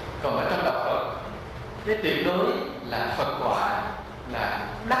 Còn ở trong đạo Phật, cái tuyệt đối là Phật quả, là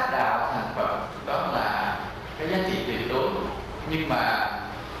đắc đạo thành Phật, đó là cái giá trị tuyệt đối. Nhưng mà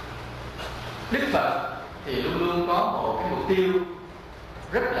Đức Phật thì luôn luôn có một cái mục tiêu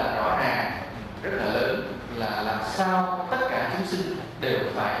rất là rõ ràng, rất là lớn, là làm sao tất cả chúng sinh đều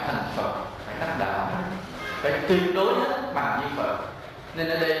phải thành Phật, phải đắc đạo, phải tuyệt đối hết bằng như Phật. Nên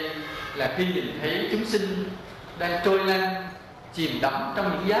ở đây là khi nhìn thấy chúng sinh đang trôi lăn, chìm đắm trong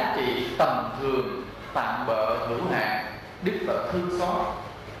những giá trị tầm thường, tạm bợ, hữu hạn, Đức Phật thương xót,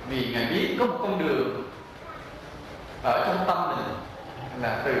 vì Ngài biết có một con đường ở trong tâm mình,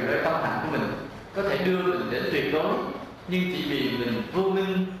 là từ nơi tâm hạnh của mình có thể đưa mình đến tuyệt đối, nhưng chỉ vì mình vô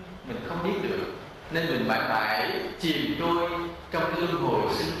minh, mình không biết được, nên mình mãi mãi chìm trôi trong cái luân hồi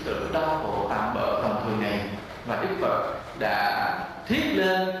sinh tử đau khổ tạm bợ tầm thường này. Và Đức Phật đã thuyết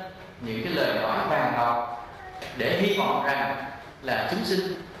lên những cái lời nói vàng ngọc để hy vọng rằng là chúng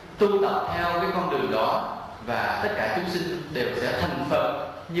sinh tu tập theo cái con đường đó, và tất cả chúng sinh đều sẽ thành Phật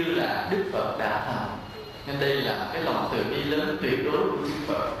như là Đức Phật đã thành. Nên đây là cái lòng từ bi lớn tuyệt đối của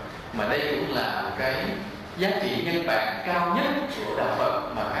chư Phật, mà đây cũng là một cái giá trị nhân bản cao nhất của đạo Phật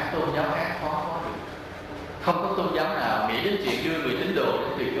mà các tôn giáo khác khó có được. Không có tôn giáo nào nghĩ đến chuyện đưa người tín đồ đến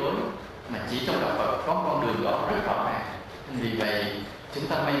tuyệt đối, mà chỉ trong đạo Phật có con đường đó rất rõ ràng. Vì vậy chúng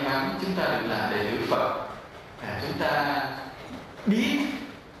ta may mắn chúng ta được làm đệ tử Phật, chúng ta biết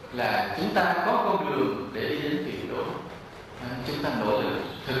là chúng ta có con đường để đi đến tuyệt đối. Chúng ta nỗ lực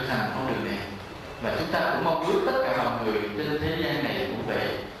thực hành con đường này, và chúng ta cũng mong ước tất cả mọi người trên thế gian này cũng vậy,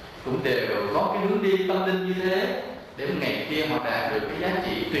 cũng đều có cái hướng đi tâm linh như thế, để một ngày kia họ đạt được cái giá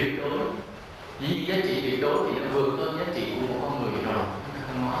trị tuyệt đối. Dĩ nhiên giá trị tuyệt đối thì nó vượt hơn giá trị của một con người rồi,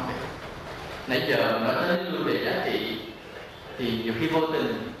 không nói vậy. Nãy giờ nói tới vấn đề giá trị thì nhiều khi vô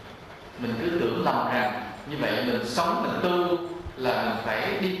tình mình cứ tưởng lầm rằng như vậy mình sống, mình tu là mình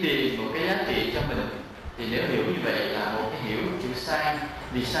phải đi tìm một cái giá trị cho mình. Thì nếu hiểu như vậy là một cái hiểu chữ sai.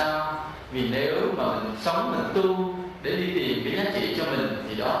 Vì sao? Vì nếu mà mình sống, mình tu để đi tìm cái giá trị cho mình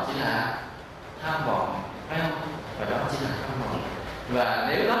thì đó chỉ là tham vọng, phải không? Và đó chỉ là tham vọng. Và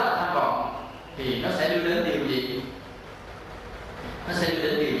nếu đó là tham vọng thì nó sẽ đưa đến điều gì? Nó sẽ đưa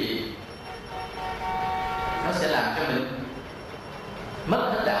đến điều gì? Nó sẽ làm cho mình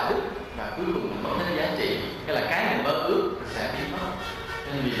mất hết đạo đức và cuối cùng mình mất hết giá trị. Cái là cái mình mơ ước sẽ biến mất.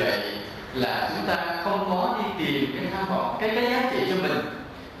 Nên vì vậy là chúng ta không có đi tìm cái tham vọng, cái giá trị cho mình,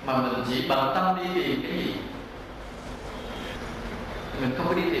 mà mình chỉ bận tâm đi tìm cái gì? Mình không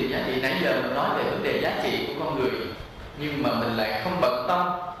có đi tìm giá trị. Nãy giờ mình nói về vấn đề giá trị của con người, nhưng mà mình lại không bận tâm.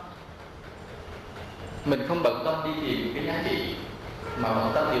 Mình không bận tâm đi tìm cái giá trị, mà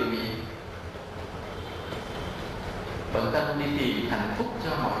bận tâm điều gì? Bận tâm đi tìm hạnh phúc cho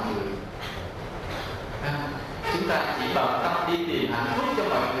mọi người. Chúng ta chỉ bận tâm đi tìm hạnh phúc cho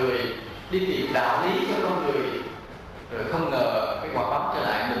mọi người, đi tìm đạo lý cho con người, rồi không ngờ cái quả bóng trở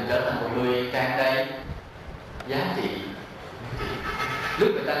lại mình trở thành một người tràn đầy giá trị. Lúc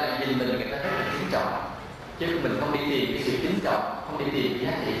người ta lại nhìn mình, người ta rất là kính trọng, chứ mình không đi tìm cái sự kính trọng, không đi tìm cái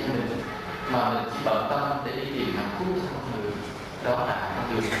giá trị cho mình, mà mình chỉ bận tâm để đi tìm hạnh phúc cho con người. Đó là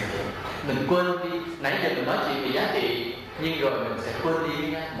con đường này. Mình quên đi, nãy giờ mình nói chuyện về giá trị, nhưng rồi mình sẽ quên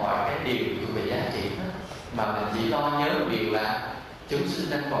đi mọi cái điều về giá trị hết, mà mình chỉ lo nhớ việc là chúng sinh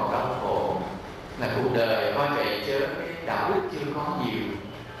đang còn đau khổ, là cuộc đời coi vậy chứ đạo đức chưa có nhiều,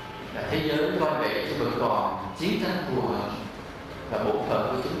 là thế giới coi vậy chứ vẫn còn chiến tranh thù hận. Và bộ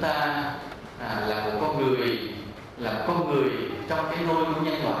phận của chúng ta là một con người, là một con người trong cái nôi của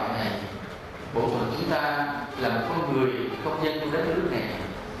nhân loại này. Bộ phận chúng ta là một con người công dân của đất nước này.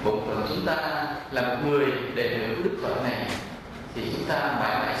 Bộ phận chúng ta là một người đệ tử của Đức Phật này. Thì chúng ta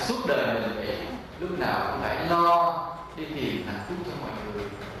mãi mãi suốt đời mình vậy, lúc nào cũng phải lo đi tìm hạnh phúc cho mọi người.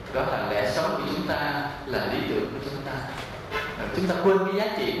 Đó là lẽ sống của chúng ta, là lý tưởng của chúng ta. Chúng ta quên cái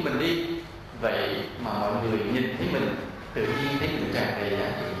giá trị của mình đi, vậy mà mọi người nhìn thấy mình tự nhiên thấy mình tràn đầy giá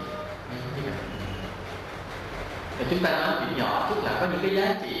trị. Chúng ta nói chuyện nhỏ chút là có những cái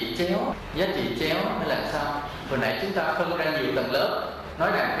giá trị chéo. Giá trị chéo hay là sao? Hồi nãy chúng ta phân ra nhiều tầng lớp,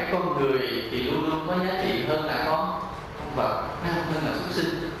 nói rằng cái con người thì luôn luôn có giá trị hơn là con vật, hơn là xuất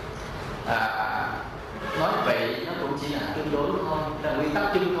sinh. Nói vậy nó cũng chỉ là tương đối thôi, là nguyên tắc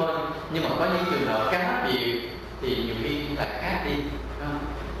chung thôi. Nhưng mà có những trường hợp khác biệt thì nhiều khi lại khác đi.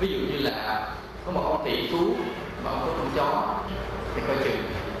 Ví dụ như là có một ông tỷ phú mà ông có con chó, thì coi chừng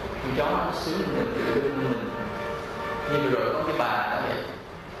con chó nó sướng mình, tự đương mình. Nhưng rồi có cái bà đó vậy,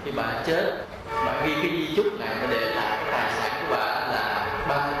 khi bà chết, bà ghi cái di chúc lại, bà để lại cái tài sản của bà là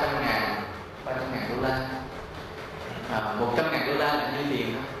 300.000 đô la. 100.000 đô la là nhiêu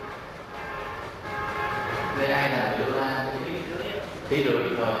tiền đó? Đây ai là đô la? Tỷ rưỡi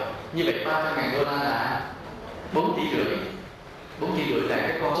rồi. Như vậy 300.000 đô la là 4 tỷ rưỡi. 4 tỷ rưỡi là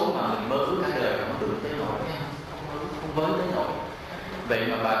cái con số mà mình mơ ước cả đời mà không tưởng tới nổi, không với tới nổi. Vậy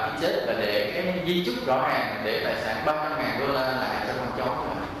mà bà khi chết và để cái di chúc rõ ràng, để tài sản 300.000 đô la lại cho con chó của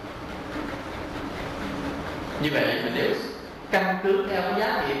mình. Như vậy mình nếu căn cứ theo cái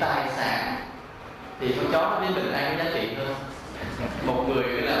giá trị tài sản thì con chó nó với mình ai có giá trị hơn? Một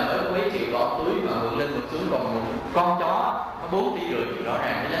người là mới mấy triệu bỏ túi mà mượn lên một xuống, còn một con chó có 4 tỷ rưỡi thì rõ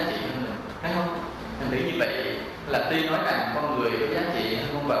ràng có giá trị hơn mình, thấy không? Mình nghĩ như vậy là tuy nói rằng con người có giá trị hơn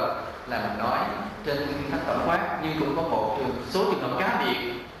con vật là mình nói trên cách tổng quát, nhưng cũng có một số trường hợp cá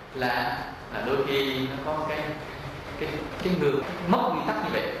biệt là đôi khi nó có cái ngược mất nguyên tắc như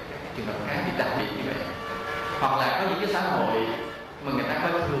vậy, trường hợp cá biệt đặc biệt như vậy. Hoặc là có những cái xã hội mà người ta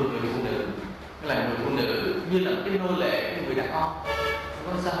coi thường người phụ nữ, là người phụ nữ như là cái nô lệ của người đàn ông.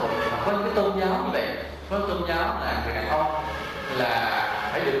 Có xã hội có những cái tôn giáo như vậy, có tôn giáo là người đàn ông là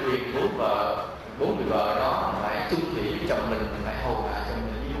phải được quyền bốn người vợ đó phải chung thủy với chồng mình, phải hầu hạ chồng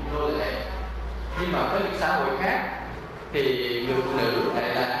mình như một nô lệ. Nhưng mà có những xã hội khác thì người phụ nữ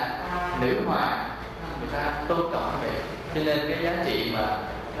lại là nữ hoàng, người ta tôn trọng vậy. Cho nên cái giá trị mà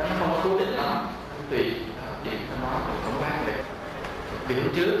nó không có cố định lắm, tùy điểm nó nói không quan vậy. Vì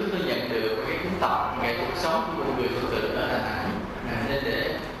hôm trước chúng tôi nhận được cái cuốn tập nghệ thuật sống của một người phụ nữ ở Đà Nẵng, nên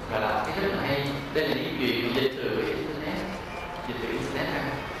để và là cái rất là hay. Đây là những chuyện dịch từ internet,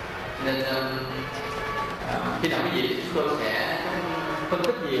 nên khi nào cái gì chúng tôi sẽ phân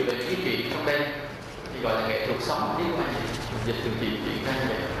tích nhiều về cái chuyện trong đây, thì gọi là nghệ thuật sống, chứ không phải dịch từ chuyện ra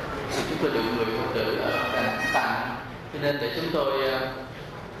vậy. Thì chúng tôi được người phụ nữ ở Đà Nẵng tặng, cho nên để chúng tôi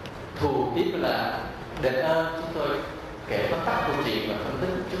thù tiếp là đền ơn, chúng tôi kể tóm tắt câu chuyện và phân tích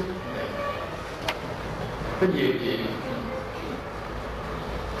một chút. Có nhiều chuyện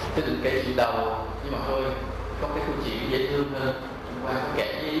tôi định kể chuyện đầu, nhưng mà thôi có cái câu chuyện dễ thương hơn. Hôm qua có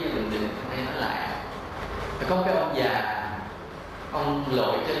kể với mình hay nói lại. Có cái ông già, ông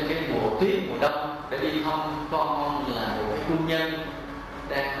lội trên cái mùa tuyết mùa đông để đi thăm con ông là một cái quân nhân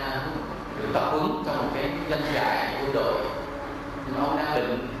đang được tập huấn trong một cái doanh trại quân đội. Nhưng ông đang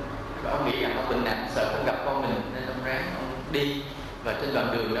bệnh Và ông nghĩ rằng ông bệnh nặng, sợ không gặp con mình nên ông ráng ông đi, và trên đoạn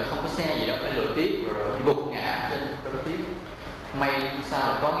đường đã không có xe gì đâu, phải lội tiếp rồi gục ngã trên lội tiếp. May sao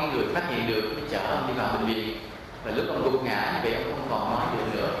là có cái người phát hiện được mới chở ông đi vào bệnh viện. Và lúc ông gục ngã như vậy ông không còn nói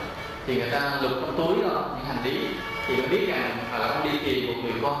được nữa, thì người ta lục trong túi đó những hành lý, thì ông biết rằng là ông đi tìm một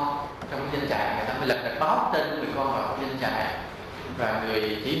người con trong cái doanh trại. Người ta mới lật báo tên người con vào doanh trại, và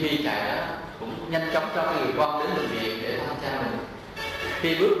người chỉ huy trại đó cũng nhanh chóng cho cái người con đến bệnh viện để thăm cha mình.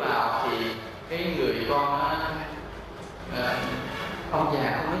 Khi bước vào thì cái người con đó, ông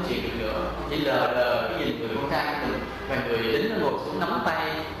già không nói chuyện được nữa, chỉ lờ đờ cái nhìn người con trai của mình, và người lính nó ngồi xuống nắm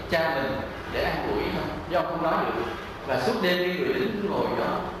tay cha mình để an ủi thôi, chứ ông không nói được. Và suốt đêm cái người lính ngồi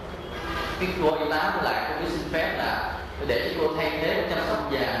đó, cái cô y tá của lại cô mới xin phép là để cho cô thay thế chăm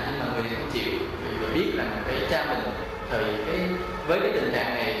sóc già, nhưng mà người này không chịu, vì người biết rằng cái cha mình với cái tình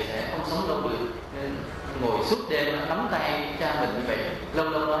trạng này sẽ không sống lâu được, nên ngồi suốt đêm nắm tay cha mình như vậy, lâu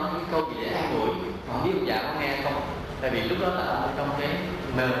lâu nói những câu gì để an ủi. Không biết ông già có nghe không, tại vì lúc đó là ông trong cái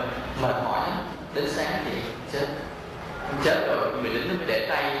mệt mỏi lắm. Đến sáng thì chết, ông chết rồi, người lính nó mới để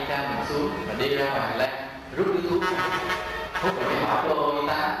tay cha mình xuống và đi ra ngoài hành lang rút cái thuốc rồi mới hỏi cô y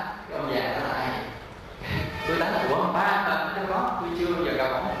tá cái ông già đó là ai. Tôi nói là của ba mà nó có, tôi chưa bao giờ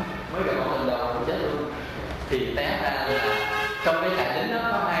gặp ổng, mới gặp ổng lần đầu tôi chết luôn. Thì té ra là trong cái trại lính đó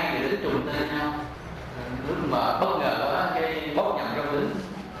có hai người lính trùng tên nhau, lúc mà bất ngờ đó cái bốc nhầm trong lính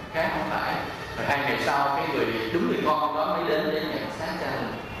khác không phải. Rồi 2 ngày sau cái người con đó mới đến để nhận xác cha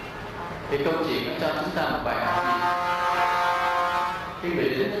mình. Thì câu chuyện nó cho chúng ta một bài học gì? Cái người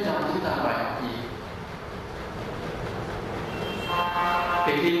lính nó cho chúng ta một bài học gì?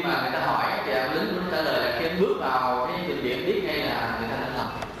 Thì khi mà người ta hỏi thì ông lính cũng trả lời là khi anh bước vào cái bệnh viện biết ngay là người ta đã lầm,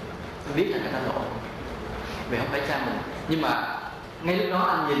 anh biết là người ta lộn, vì không phải cha mình. Nhưng mà ngay lúc đó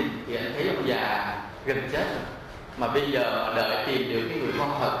anh nhìn thì anh thấy ông già gần chết rồi, mà bây giờ đợi tìm được cái người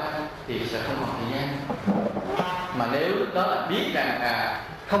con thật á, thì sẽ không còn thời gian. Mà nếu lúc đó là biết rằng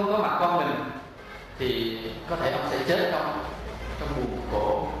không có mặt con mình thì có thể ông sẽ chết trong buồn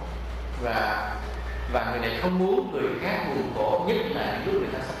khổ, và người này không muốn người khác buồn khổ, nhất là lúc người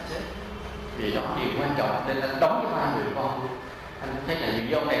ta sắp chết, vì đó là điều quan trọng, nên anh đóng cái vai người con luôn. Anh thấy là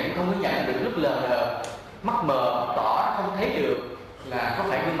những ông này cũng không có nhận được, lúc lờ đờ mắt mờ tỏ không thấy được là có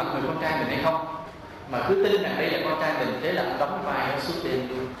phải gương mặt người con trai mình hay không, mà cứ tin rằng đây là con trai mình, thế là anh đóng cái vai nó suốt đêm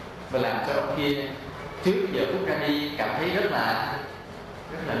luôn, và làm cho ông kia trước giờ phút ra đi cảm thấy rất là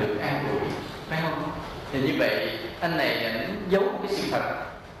được an ủi, phải không? Thì như vậy anh này anh giấu một cái sự thật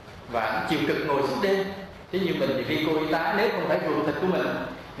và anh chịu cực ngồi suốt đêm. Chứ như mình thì khi cô y tá, nếu không phải ruột thịt của mình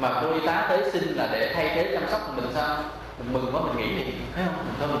mà cô y tá tới xin là để thay thế chăm sóc mình, sao mình mừng quá, mình nghĩ thì thấy không,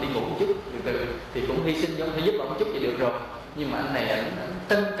 mình thôi mình đi ngủ một chút từ thì cũng hy sinh giống, phải giúp ông một chút thì được rồi. Nhưng mà anh này anh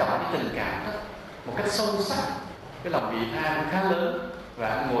trân trọng cái tình cảm đó một cách sâu sắc, cái lòng vị tha khá lớn, và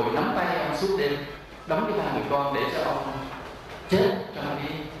anh ngồi nắm tay ông suốt đêm, đóng cái vai người con để cho ông chết trong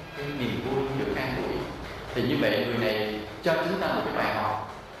cái niềm vui được an ủi. Thì như vậy người này cho chúng ta một cái bài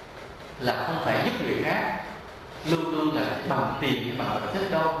học là không phải giúp người khác luôn luôn là bằng tiền hay bằng vật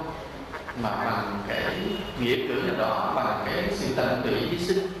chất đâu, mà bằng cái nghĩa cử nào đó, bằng cái sự tận tụy hy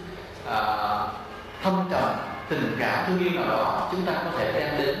sinh, thâm trầm tình cảm thương yêu nào đó, chúng ta có thể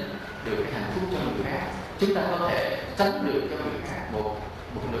đem đến được cái hạnh phúc cho người khác, chúng ta có thể tránh được cho người khác một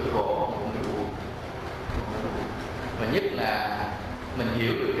nỗi khổ, một nỗi buồn. Và nhất là mình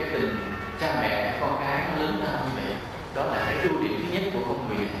hiểu được cái tình cha mẹ con cái nó lớn lên như vậy, đó là cái ưu điểm thứ nhất của con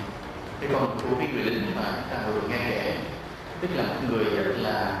người này. Cái con của cái người lính mà chúng ta vừa nghe kể, tức là một người rất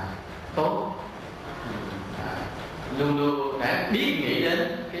là tốt, luôn luôn đã biết nghĩ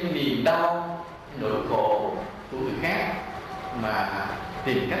đến cái niềm đau, cái nỗi khổ của người khác, mà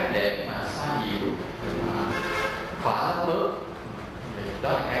tìm cách để mà xoa dịu, khỏa lấp bớt. Đó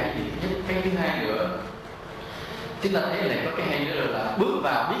là cái gì thứ nhất. Cái thứ hai nữa, chúng ta thấy này có cái hay nữa là bước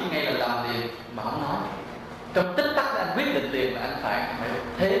vào biết ngay là làm liền mà không nói. Trong tích tắc anh quyết định liền là anh phải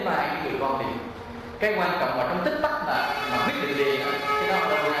thế vai cái người con liền. Cái quan trọng là trong tích tắc mà quyết định liền, cái đó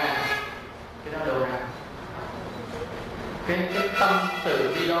đâu ra, cái tâm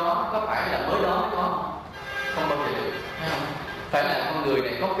từ khi đó có phải là mới đó mới có không bao giờ được, thấy không? Phải là con người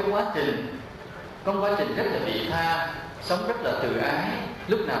này có cái quá trình, rất là vị tha, sống rất là từ ái,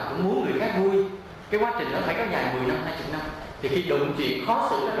 lúc nào cũng muốn người khác vui. Cái quá trình nó phải có dài 10 năm, 20 năm. Thì khi đụng chuyện khó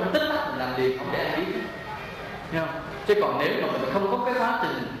xử nó trong tích tắc mình làm liền, không để ai biết, thấy không? Chứ còn nếu mà mình không có cái quá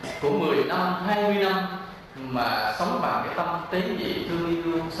trình của 10 năm, 20 năm mà sống bằng cái tâm tế nhị thương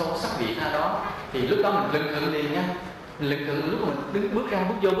yêu sâu sắc vị tha đó, thì lúc đó mình lưng khựng liền nha. Lúc mình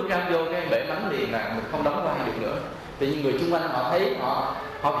bước ra vô cái bể bắn liền là mình không đóng vai được nữa. Thì những người xung quanh họ thấy,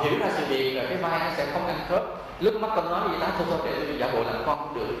 họ hiểu ra sự việc, rồi cái vai nó sẽ không ăn khớp, lúc mắt con nói với tá thôi để tôi giả bộ làm con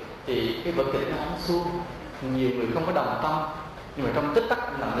cũng được, thì cái vở kịch nó không suông. Nhiều người không có đồng tâm, nhưng mà trong tích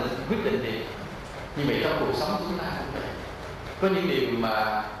tắc làm nên quyết định thì như vậy trong cuộc sống chúng ta cũng vậy. Có những điều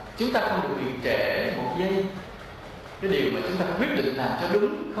mà chúng ta không được viện trễ một giây. Cái điều mà chúng ta quyết định làm cho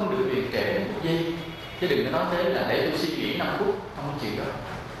đúng không được viện trễ một giây. Chứ đừng có nói thế là để tôi suy nghĩ 5 phút, không có chuyện đó.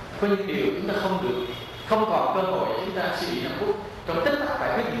 Có những điều chúng ta không còn cơ hội chúng ta suy nghĩ 5 phút, trong tích tắc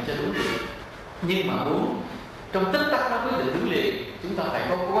phải quyết định cho đúng điều. Nhưng mà muốn trong tích tắc nó quyết định đúng liền, chúng ta phải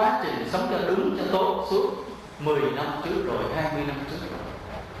có quá trình sống cho đúng cho tốt suốt 10 năm trước rồi, 20 năm trước rồi.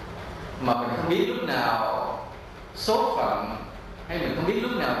 Mà mình không biết lúc nào số phận, hay mình không biết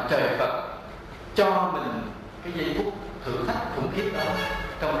lúc nào trời Phật cho mình cái giây phút thử thách khủng khiếp đó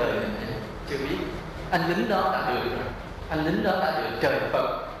trong đời mình chưa biết. Anh lính đó đã được rồi, anh lính đó đã được trời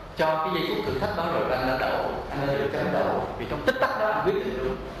Phật cho cái giây phút thử thách đó rồi, anh đã đậu, anh đã được chấm đậu, vì trong tích tắc đó anh quyết định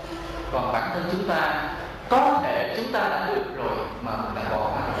đúng. Còn bản thân chúng ta có thể chúng ta đã được rồi mà mình đã bỏ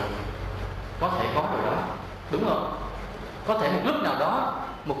qua rồi, có thể có rồi đó, đúng không? Có thể một lúc nào đó,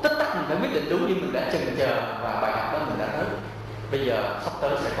 một tích tắc mình phải quyết định đúng, nhưng mình đã chần chờ và bài học đó mình đã rớt. Bây giờ sắp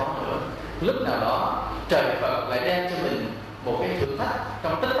tới sẽ có nữa, lúc nào đó trời Phật lại đem cho mình một cái thử thách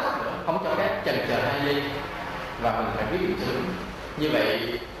trong tích tắc nữa, không cho phép chần chờ 2 giây, và mình phải quyết định đúng. Như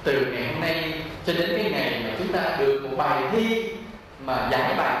vậy từ ngày hôm nay cho đến cái ngày mà chúng ta được một bài thi, mà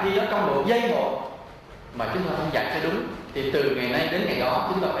giải bài thi đó trong 1 giây một mà chúng ta không giải cho đúng, thì từ ngày nay đến ngày đó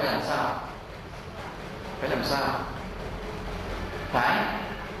chúng ta phải làm sao? Phải làm sao?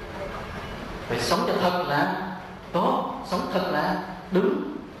 Phải sống cho thật là tốt, sống thật là đúng.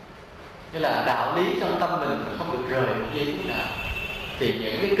 Như là đạo lý trong tâm mình không được rời một giây phút nào. Thì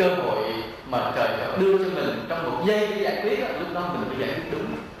những cái cơ hội mà trời Phật đưa cho mình trong 1 giây để giải quyết đó, lúc đó mình phải giải quyết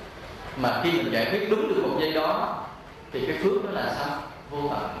đúng. Mà khi mình giải quyết đúng được 1 giây đó thì cái phước đó là sao? Vô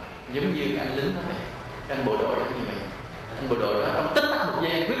tận. Giống như anh lính đó vậy, anh bộ đội đó như vậy. Anh bộ đội đó trong tích tắc 1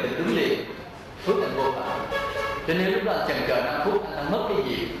 giây anh quyết định đúng liền, phước anh vô tận. Cho nên lúc đó anh chần chờ 5 phút, anh đã mất cái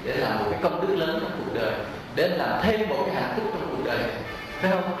gì để làm một cái công đức lớn trong cuộc đời, để anh làm thêm một cái hạnh phúc trong cuộc đời,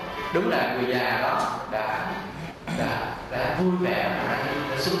 phải không? Đúng là người già đó đã vui vẻ mà ra đi,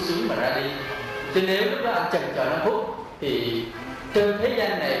 đã sung sướng mà ra đi. Cho nên lúc đó anh chần chờ 5 phút thì trên thế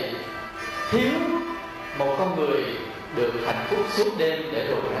gian này thiếu một con người được hạnh phúc suốt đêm để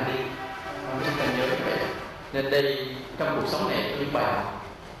rồi ra đi. Chúng ta nhớ như vậy. Nên đây trong cuộc sống này có những bài học,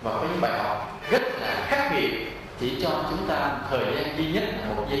 và có những bài học rất là khác biệt, chỉ cho chúng ta thời gian duy nhất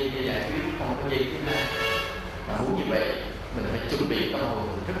là 1 giây để giải quyết, không có giây thứ hai. Và muốn như vậy mình phải chuẩn bị tâm hồn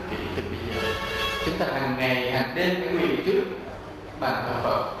rất kỹ từ bây giờ. Chúng ta hàng ngày hàng đêm phải quỳ trước bàn thờ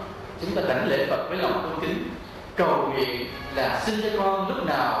Phật, chúng ta đảnh lễ Phật với lòng tôn kính, cầu nguyện là xin cho con lúc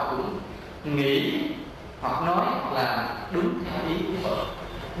nào cũng nghĩ hoặc nói hoặc làm đúng theo ý của Phật,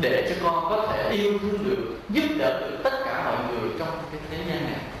 để cho con có thể yêu thương được, giúp đỡ được tất cả mọi người trong cái thế gian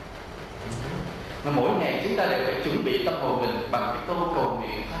này. Mà mỗi ngày chúng ta đều phải chuẩn bị tâm hồn mình bằng cái câu cầu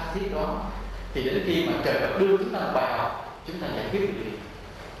nguyện tha thiết đó, thì đến khi mà trời Phật đưa chúng ta một bài học, chúng ta giải quyết được.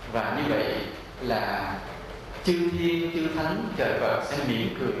 Và như vậy là chư thiên chư thánh trời Phật sẽ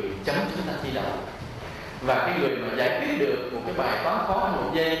mỉm cười chấm chúng ta thi đậu. Và cái người mà giải quyết được một cái bài toán khó trong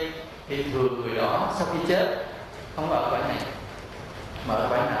 1 giây thì thường người đó sau khi chết không ở cõi này, mà ở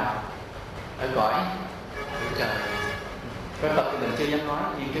cõi nào? Ở cõi trời. Cõi Phật thì mình chưa dám nói,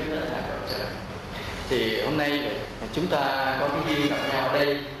 nhưng trước đó là cõi trời. Thì hôm nay chúng ta có cái duyên gặp nhau ở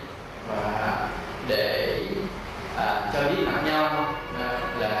đây, và để cho biết mặt nhau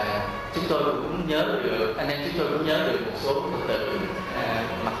là chúng tôi cũng nhớ được, anh em chúng tôi cũng nhớ được một số Phật tử,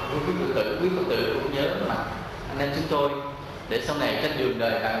 mặt quý Phật tử cũng nhớ mặt anh em chúng tôi, để sau này trên đường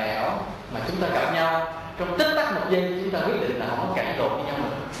đời bạn nẻo mà chúng ta gặp nhau trong tích tắc 1 giây, chúng ta quyết định là không có cãi lộn với nhau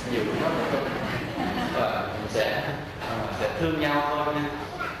nữa, nhiều lúc đó mình sẽ thương nhau thôi nha.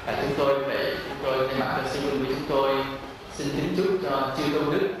 Chúng tôi thay mặt cho sư huynh của chúng tôi xin kính chúc cho chư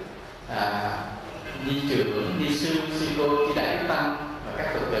tôn đức, ni trưởng, ni sư, sư cô, chư đại đức tăng và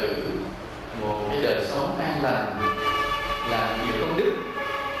các Phật tử một cái đời sống an lành, làm nhiều công đức,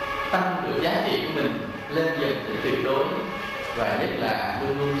 tăng được giá trị của mình lên dần đến tuyệt đối, và nhất là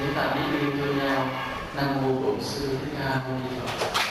luôn luôn chúng ta biết yêu thương nhau. Nam mô Bổn Sư Thích Ca Mâu Ni Phật.